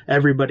 So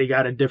everybody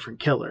got a different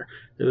killer.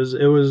 It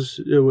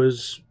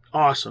was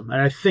awesome.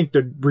 And I think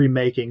they're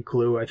remaking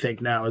Clue, I think,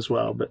 now as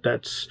well, but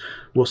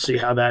we'll see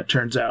how that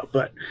turns out.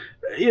 But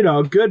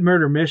a good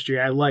murder mystery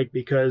I like,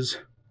 because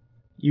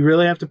you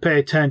really have to pay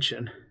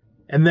attention.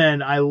 And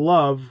then I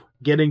love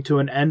getting to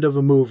an end of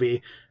a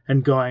movie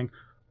and going,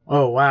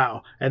 oh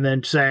wow, and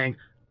then saying,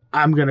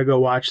 I'm going to go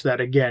watch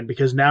that again,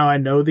 because now I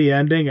know the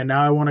ending, and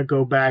now I want to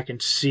go back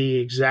and see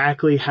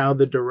exactly how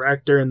the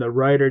director and the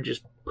writer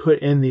just put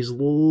in these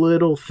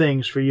little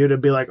things for you to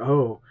be like,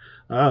 oh,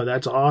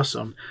 that's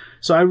awesome.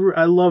 So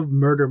I love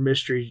murder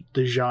mystery,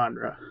 the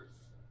genre.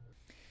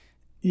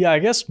 Yeah, I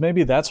guess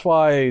maybe that's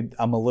why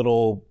I'm a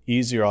little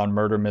easier on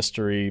murder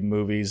mystery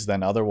movies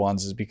than other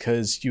ones, is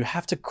because you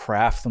have to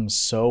craft them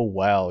so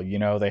well.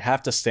 They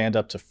have to stand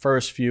up to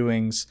first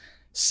viewings,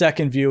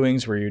 second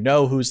viewings where you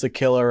know who's the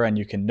killer and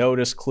you can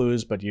notice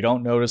clues, but you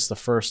don't notice the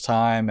first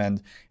time.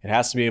 And it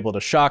has to be able to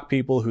shock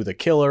people who the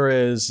killer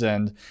is.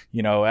 And,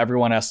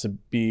 everyone has to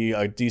be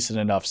a decent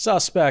enough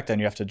suspect,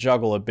 and you have to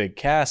juggle a big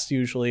cast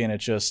usually. And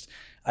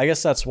I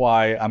guess that's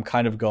why I'm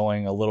kind of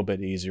going a little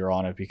bit easier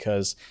on it,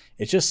 because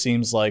it just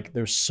seems like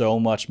there's so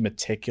much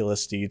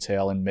meticulous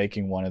detail in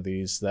making one of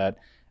these that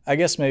I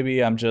guess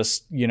maybe I'm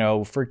just,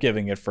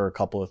 forgiving it for a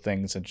couple of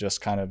things and just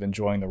kind of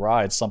enjoying the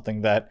ride,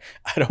 something that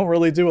I don't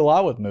really do a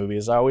lot with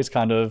movies. I always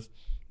kind of,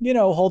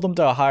 hold them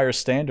to a higher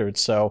standard.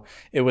 So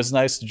it was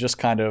nice to just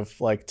kind of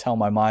like tell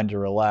my mind to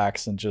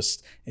relax and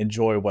just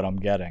enjoy what I'm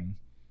getting.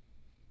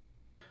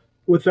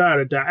 Without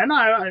a doubt. And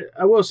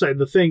I will say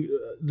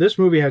this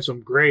movie had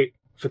some great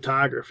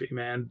photography,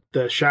 man.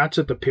 The shots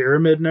at the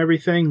pyramid and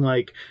everything,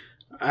 like,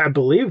 I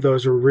believe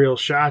those are real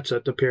shots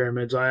at the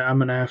pyramids. I'm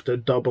going to have to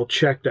double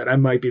check that. I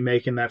might be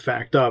making that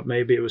fact up.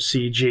 Maybe it was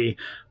CG,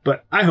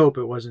 but I hope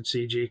it wasn't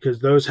CG, because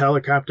those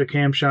helicopter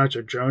cam shots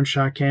or drone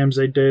shot cams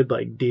they did,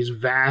 like these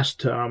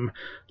vast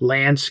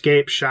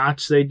landscape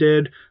shots they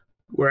did,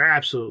 were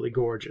absolutely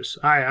gorgeous.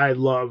 I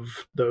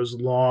love those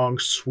long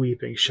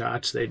sweeping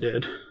shots they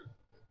did.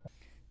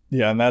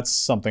 Yeah, and that's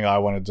something I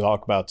wanted to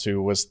talk about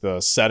too, was the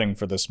setting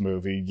for this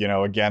movie.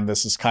 Again,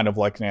 this is kind of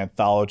like an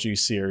anthology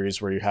series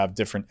where you have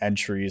different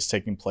entries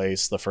taking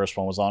place. The first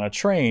one was on a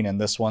train, and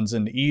this one's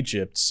in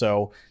Egypt.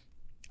 So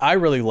I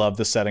really love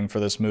the setting for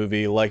this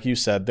movie. Like you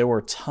said, there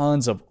were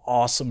tons of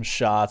awesome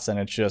shots, and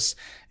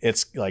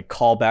it's like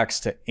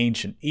callbacks to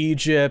ancient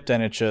Egypt.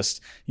 And it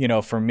just,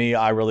 for me,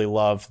 I really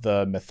love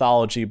the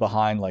mythology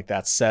behind like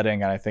that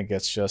setting. And I think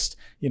it's just,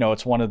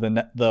 it's one of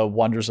the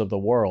wonders of the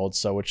world.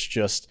 So it's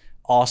just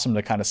awesome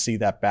to kind of see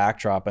that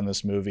backdrop in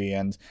this movie.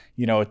 And,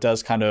 it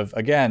does kind of,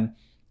 again,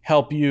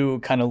 help you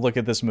kind of look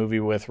at this movie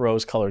with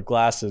rose-colored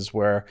glasses,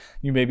 where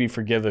you maybe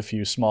forgive a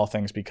few small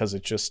things because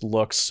it just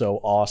looks so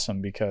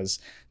awesome, because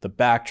the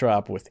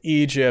backdrop with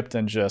Egypt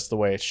and just the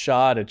way it's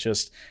shot,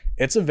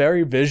 it's a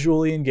very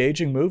visually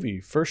engaging movie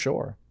for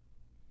sure.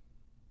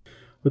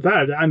 With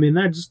that,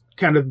 that's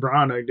kind of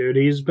Branagh, dude.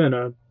 He's been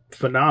a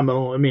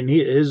phenomenal.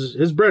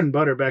 His bread and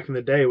butter back in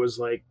the day was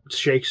like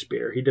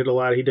Shakespeare. He did a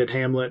lot. He did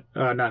Hamlet,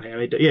 not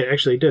Hamlet.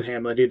 He did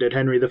Hamlet. He did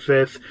Henry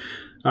V.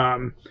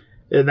 And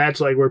that's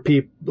like where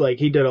people, like,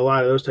 he did a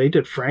lot of those. He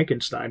did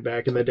Frankenstein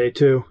back in the day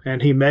too.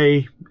 And he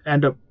may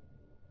end up.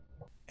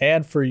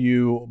 And for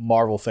you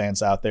Marvel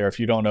fans out there, if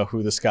you don't know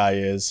who this guy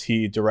is,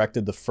 he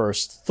directed the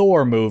first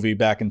Thor movie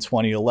back in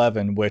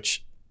 2011,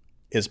 which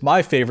is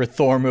my favorite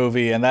Thor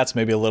movie. And that's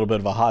maybe a little bit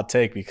of a hot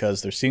take,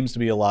 because there seems to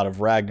be a lot of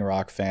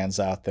Ragnarok fans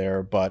out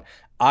there, but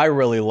I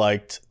really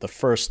liked the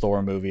first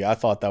Thor movie. I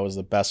thought that was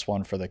the best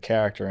one for the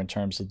character in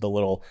terms of the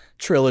little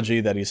trilogy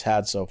that he's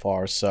had so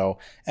far. So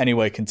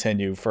anyway,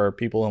 continue. For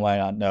people who might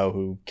not know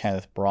who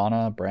Kenneth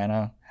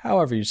Branagh,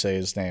 however you say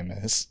his name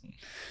is.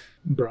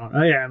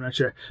 Yeah, I'm not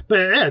sure, but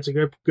yeah, it's a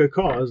good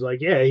call. It's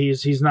like, yeah,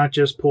 he's not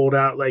just pulled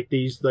out like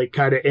these like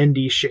kind of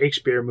indie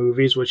Shakespeare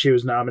movies, which he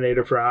was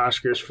nominated for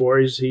Oscars for.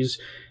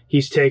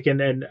 He's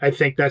taken, and I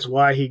think that's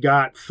why he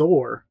got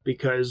Thor,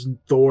 because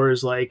Thor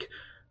is like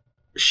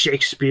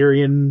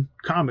Shakespearean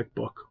comic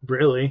book,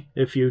 really,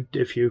 if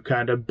you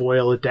kind of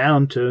boil it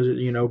down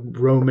to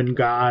Roman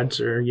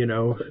gods or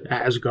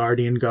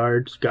Asgardian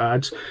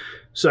gods.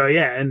 So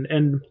yeah,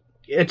 and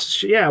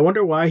it's, yeah, I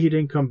wonder why he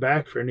didn't come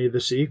back for any of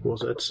the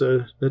sequels. That's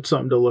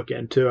something to look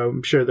into.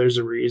 I'm sure there's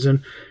a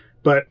reason,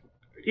 but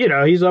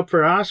he's up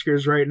for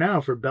Oscars right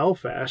now for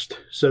Belfast.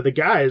 So the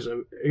guy is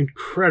an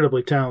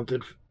incredibly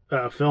talented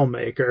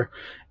filmmaker,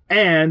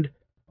 and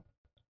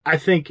I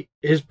think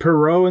his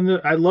Perot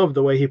I love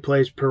the way he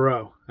plays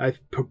Perot.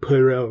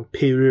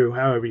 Perot,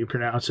 however you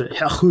pronounce it.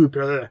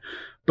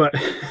 But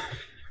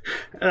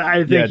I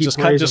Yeah, think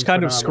he plays him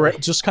phenomenally.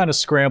 just kind of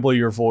scramble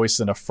your voice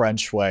in a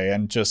French way,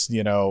 and just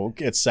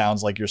it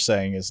sounds like you're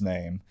saying his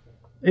name.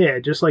 Yeah,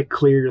 just like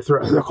clear your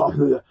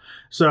throat.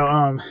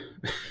 So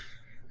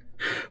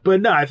but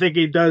no, I think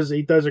he does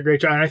a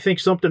great job. And I think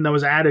something that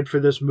was added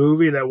for this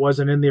movie that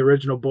wasn't in the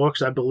original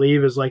books, I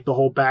believe, is like the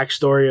whole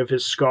backstory of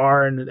his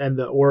scar and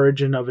the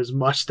origin of his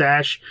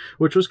mustache,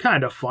 which was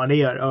kind of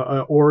funny,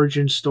 a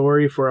origin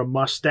story for a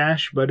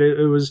mustache. But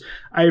it was,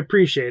 I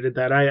appreciated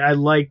that. I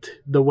liked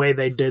the way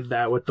they did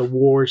that with the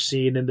war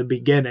scene in the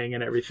beginning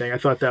and everything. I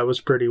thought that was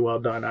pretty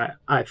well done.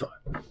 I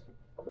thought.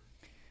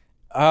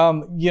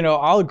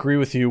 I'll agree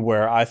with you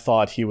where I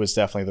thought he was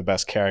definitely the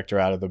best character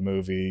out of the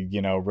movie,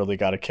 really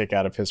got a kick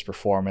out of his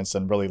performance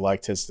and really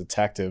liked his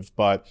detective.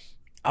 But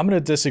I'm going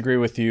to disagree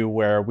with you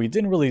where we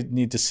didn't really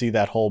need to see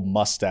that whole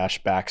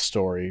mustache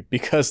backstory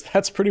because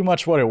that's pretty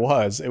much what it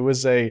was. It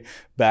was a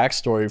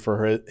backstory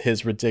for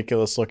his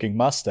ridiculous looking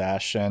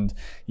mustache. And,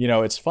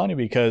 it's funny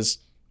because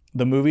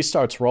the movie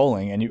starts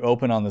rolling and you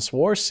open on this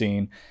war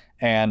scene.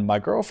 And my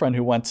girlfriend,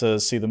 who went to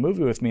see the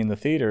movie with me in the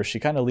theater, she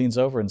kind of leans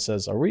over and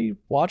says, "Are we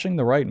watching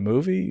the right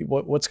movie?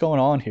 What's going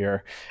on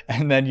here?"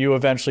 And then you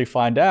eventually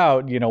find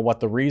out,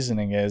 what the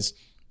reasoning is.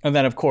 And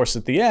then, of course,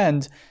 at the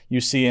end, you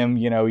see him,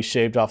 he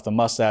shaved off the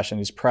mustache and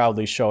he's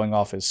proudly showing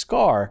off his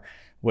scar,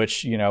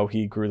 which,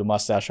 he grew the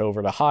mustache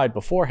over to hide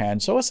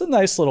beforehand. So it's a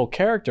nice little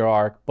character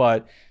arc,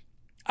 but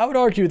I would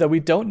argue that we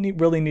don't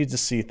really need to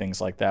see things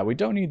like that. We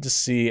don't need to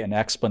see an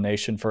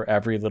explanation for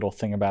every little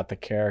thing about the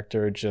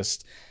character.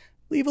 Just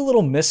leave a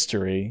little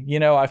mystery.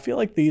 I feel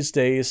like these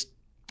days,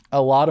 a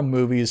lot of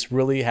movies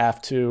really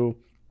have to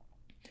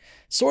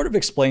sort of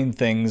explain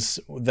things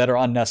that are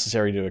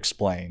unnecessary to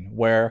explain,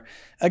 where,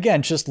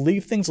 again, just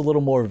leave things a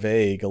little more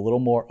vague, a little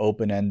more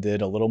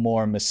open-ended, a little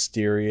more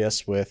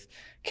mysterious with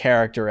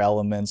character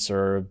elements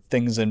or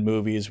things in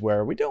movies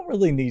where we don't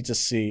really need to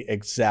see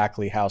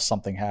exactly how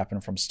something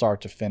happened from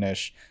start to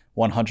finish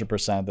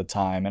 100% of the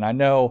time. And I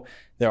know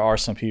there are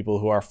some people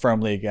who are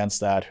firmly against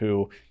that,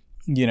 who,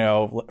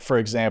 for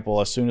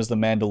example, as soon as The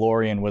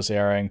Mandalorian was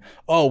airing,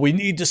 "Oh, we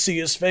need to see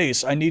his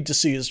face. I need to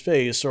see his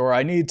face," or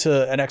 "I need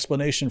an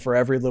explanation for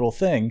every little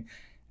thing."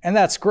 And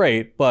that's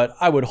great, but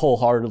I would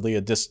wholeheartedly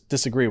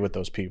disagree with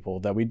those people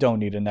that we don't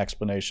need an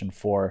explanation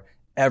for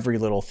every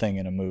little thing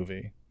in a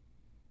movie.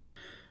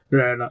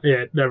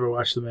 Yeah, never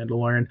watched The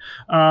Mandalorian.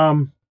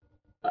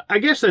 I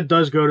guess that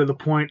does go to the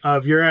point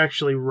of you're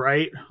actually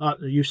right.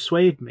 You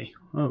swayed me.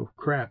 Oh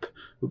crap!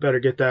 We better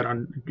get that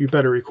on. You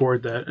better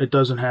record that. It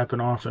doesn't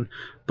happen often,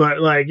 but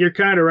like you're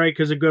kind of right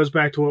because it goes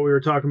back to what we were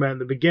talking about in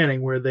the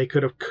beginning, where they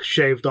could have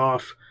shaved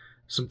off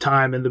some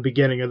time in the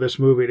beginning of this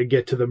movie to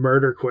get to the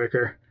murder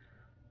quicker.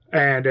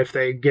 And if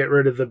they get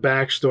rid of the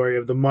backstory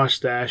of the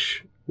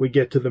mustache, we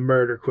get to the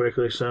murder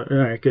quickly. So, all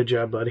right, good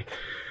job, buddy.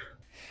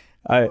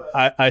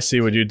 I see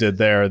what you did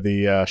there.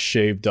 The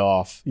shaved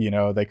off,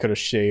 they could have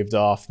shaved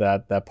off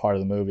that part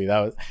of the movie. That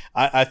was,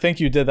 I think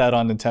you did that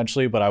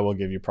unintentionally, but I will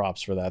give you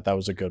props for that. That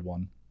was a good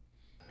one.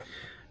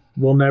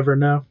 We'll never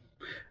know.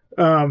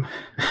 But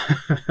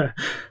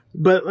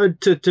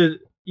to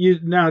you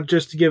now,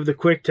 just to give the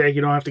quick take,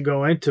 you don't have to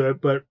go into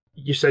it. But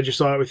you said you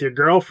saw it with your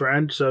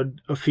girlfriend, so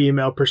a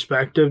female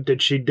perspective.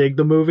 Did she dig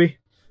the movie?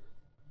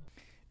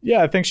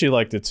 Yeah, I think she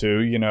liked it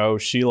too.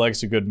 She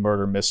likes a good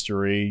murder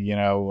mystery.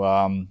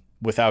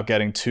 Without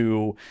getting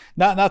too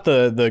not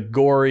the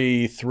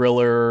gory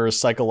thriller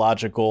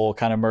psychological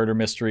kind of murder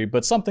mystery,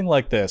 but something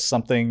like this,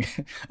 something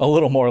a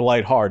little more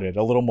lighthearted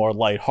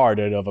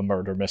of a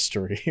murder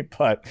mystery.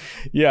 But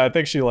yeah, I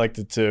think she liked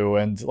it too.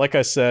 And like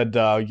I said,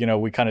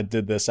 we kind of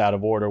did this out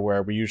of order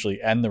where we usually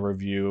end the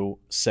review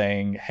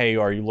saying, "Hey,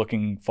 are you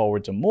looking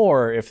forward to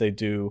more if they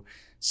do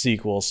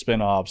sequels,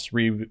 spin-offs,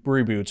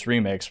 reboots,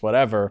 remakes,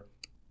 whatever?"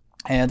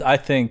 And I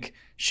think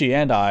she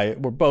and I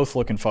were both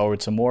looking forward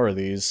to more of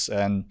these.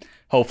 And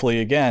hopefully,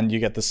 again, you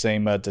get the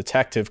same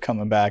detective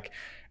coming back,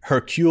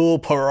 Hercule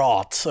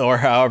Poirot, or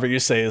however you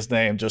say his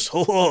name, just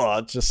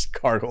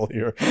gargle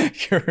your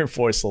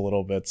voice a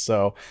little bit.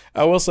 So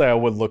I will say I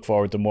would look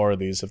forward to more of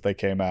these if they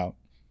came out.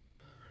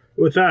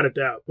 Without a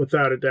doubt.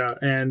 Without a doubt.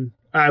 And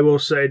I will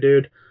say,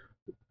 dude,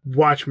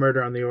 watch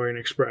Murder on the Orient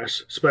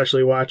Express.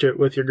 Especially watch it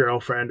with your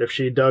girlfriend. If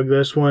she dug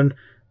this one,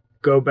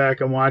 go back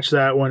and watch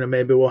that one, and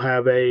maybe we'll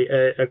have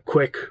a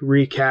quick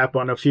recap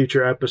on a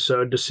future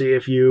episode to see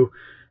if you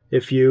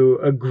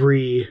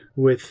agree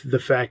with the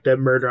fact that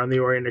Murder on the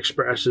Orient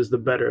Express is the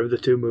better of the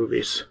two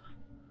movies.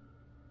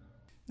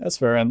 That's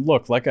fair. And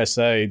look, like I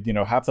say,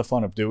 half the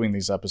fun of doing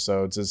these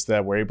episodes is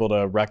that we're able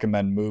to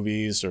recommend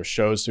movies or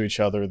shows to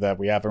each other that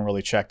we haven't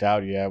really checked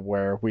out yet,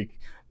 where we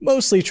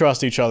mostly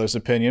trust each other's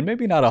opinion,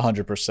 maybe not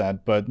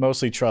 100%, but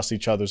mostly trust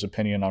each other's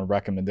opinion on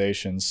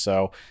recommendations.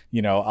 So,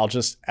 I'll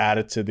just add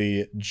it to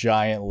the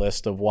giant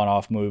list of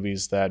one-off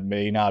movies that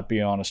may not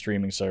be on a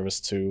streaming service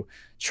to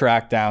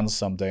track down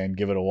someday and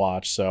give it a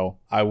watch. So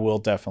I will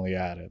definitely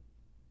add it.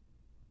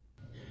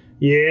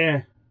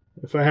 Yeah.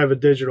 If I have a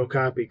digital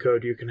copy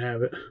code, you can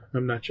have it.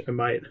 I'm not sure. I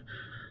might.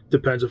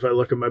 Depends if I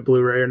look at my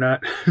Blu-ray or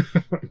not.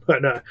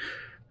 But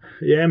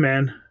yeah,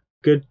 man.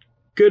 Good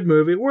good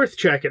movie, worth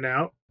checking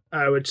out.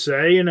 I would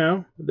say,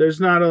 there's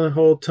not a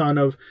whole ton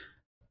of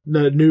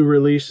the new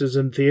releases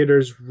in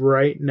theaters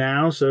right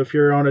now. So if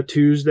you're on a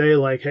Tuesday,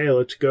 like, hey,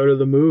 let's go to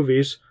the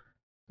movies,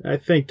 I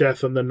think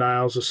Death on the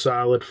Nile is a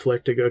solid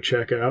flick to go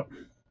check out.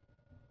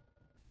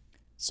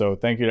 So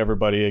thank you to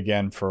everybody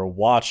again for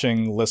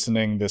watching,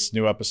 listening this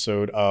new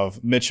episode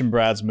of Mitch and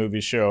Brad's movie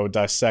show,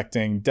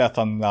 dissecting Death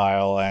on the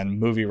Nile and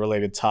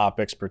movie-related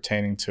topics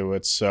pertaining to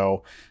it.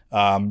 So,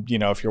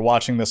 if you're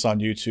watching this on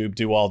YouTube,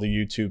 do all the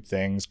YouTube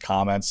things,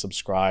 comment,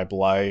 subscribe,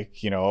 like,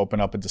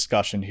 open up a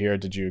discussion here.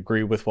 Did you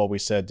agree with what we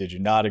said? Did you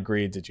not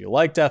agree? Did you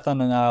like Death on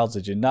the Nile?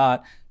 Did you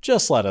not?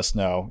 Just let us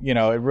know.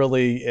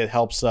 It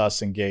helps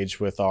us engage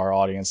with our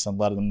audience and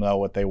let them know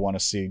what they want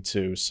to see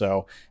too.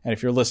 So, and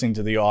if you're listening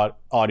to the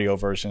audio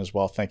version as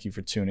well, thank you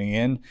for tuning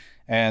in.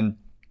 And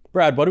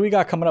Brad, what do we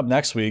got coming up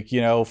next week?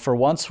 For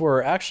once,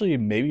 we're actually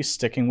maybe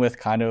sticking with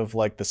kind of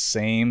like the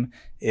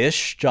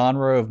same-ish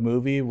genre of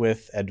movie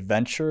with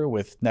adventure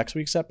with next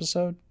week's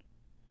episode.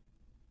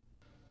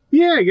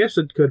 Yeah, I guess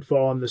it could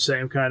fall in the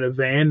same kind of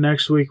vein.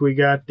 Next week we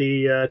got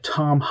the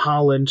Tom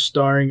Holland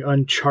starring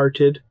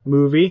Uncharted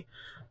movie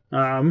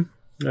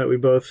that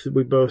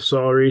we both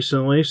saw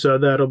recently. So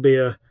that'll be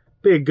a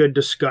good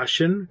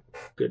discussion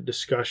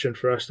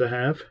for us to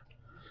have.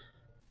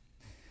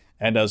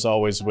 And as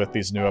always, with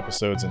these new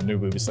episodes and new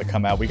movies that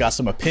come out, we got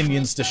some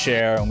opinions to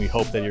share, and we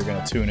hope that you're going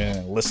to tune in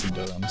and listen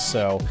to them.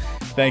 So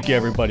thank you,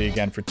 everybody,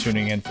 again, for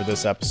tuning in for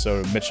this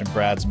episode of Mitch and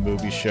Brad's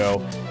Movie Show.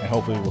 And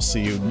hopefully we'll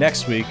see you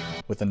next week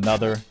with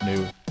another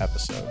new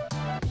episode.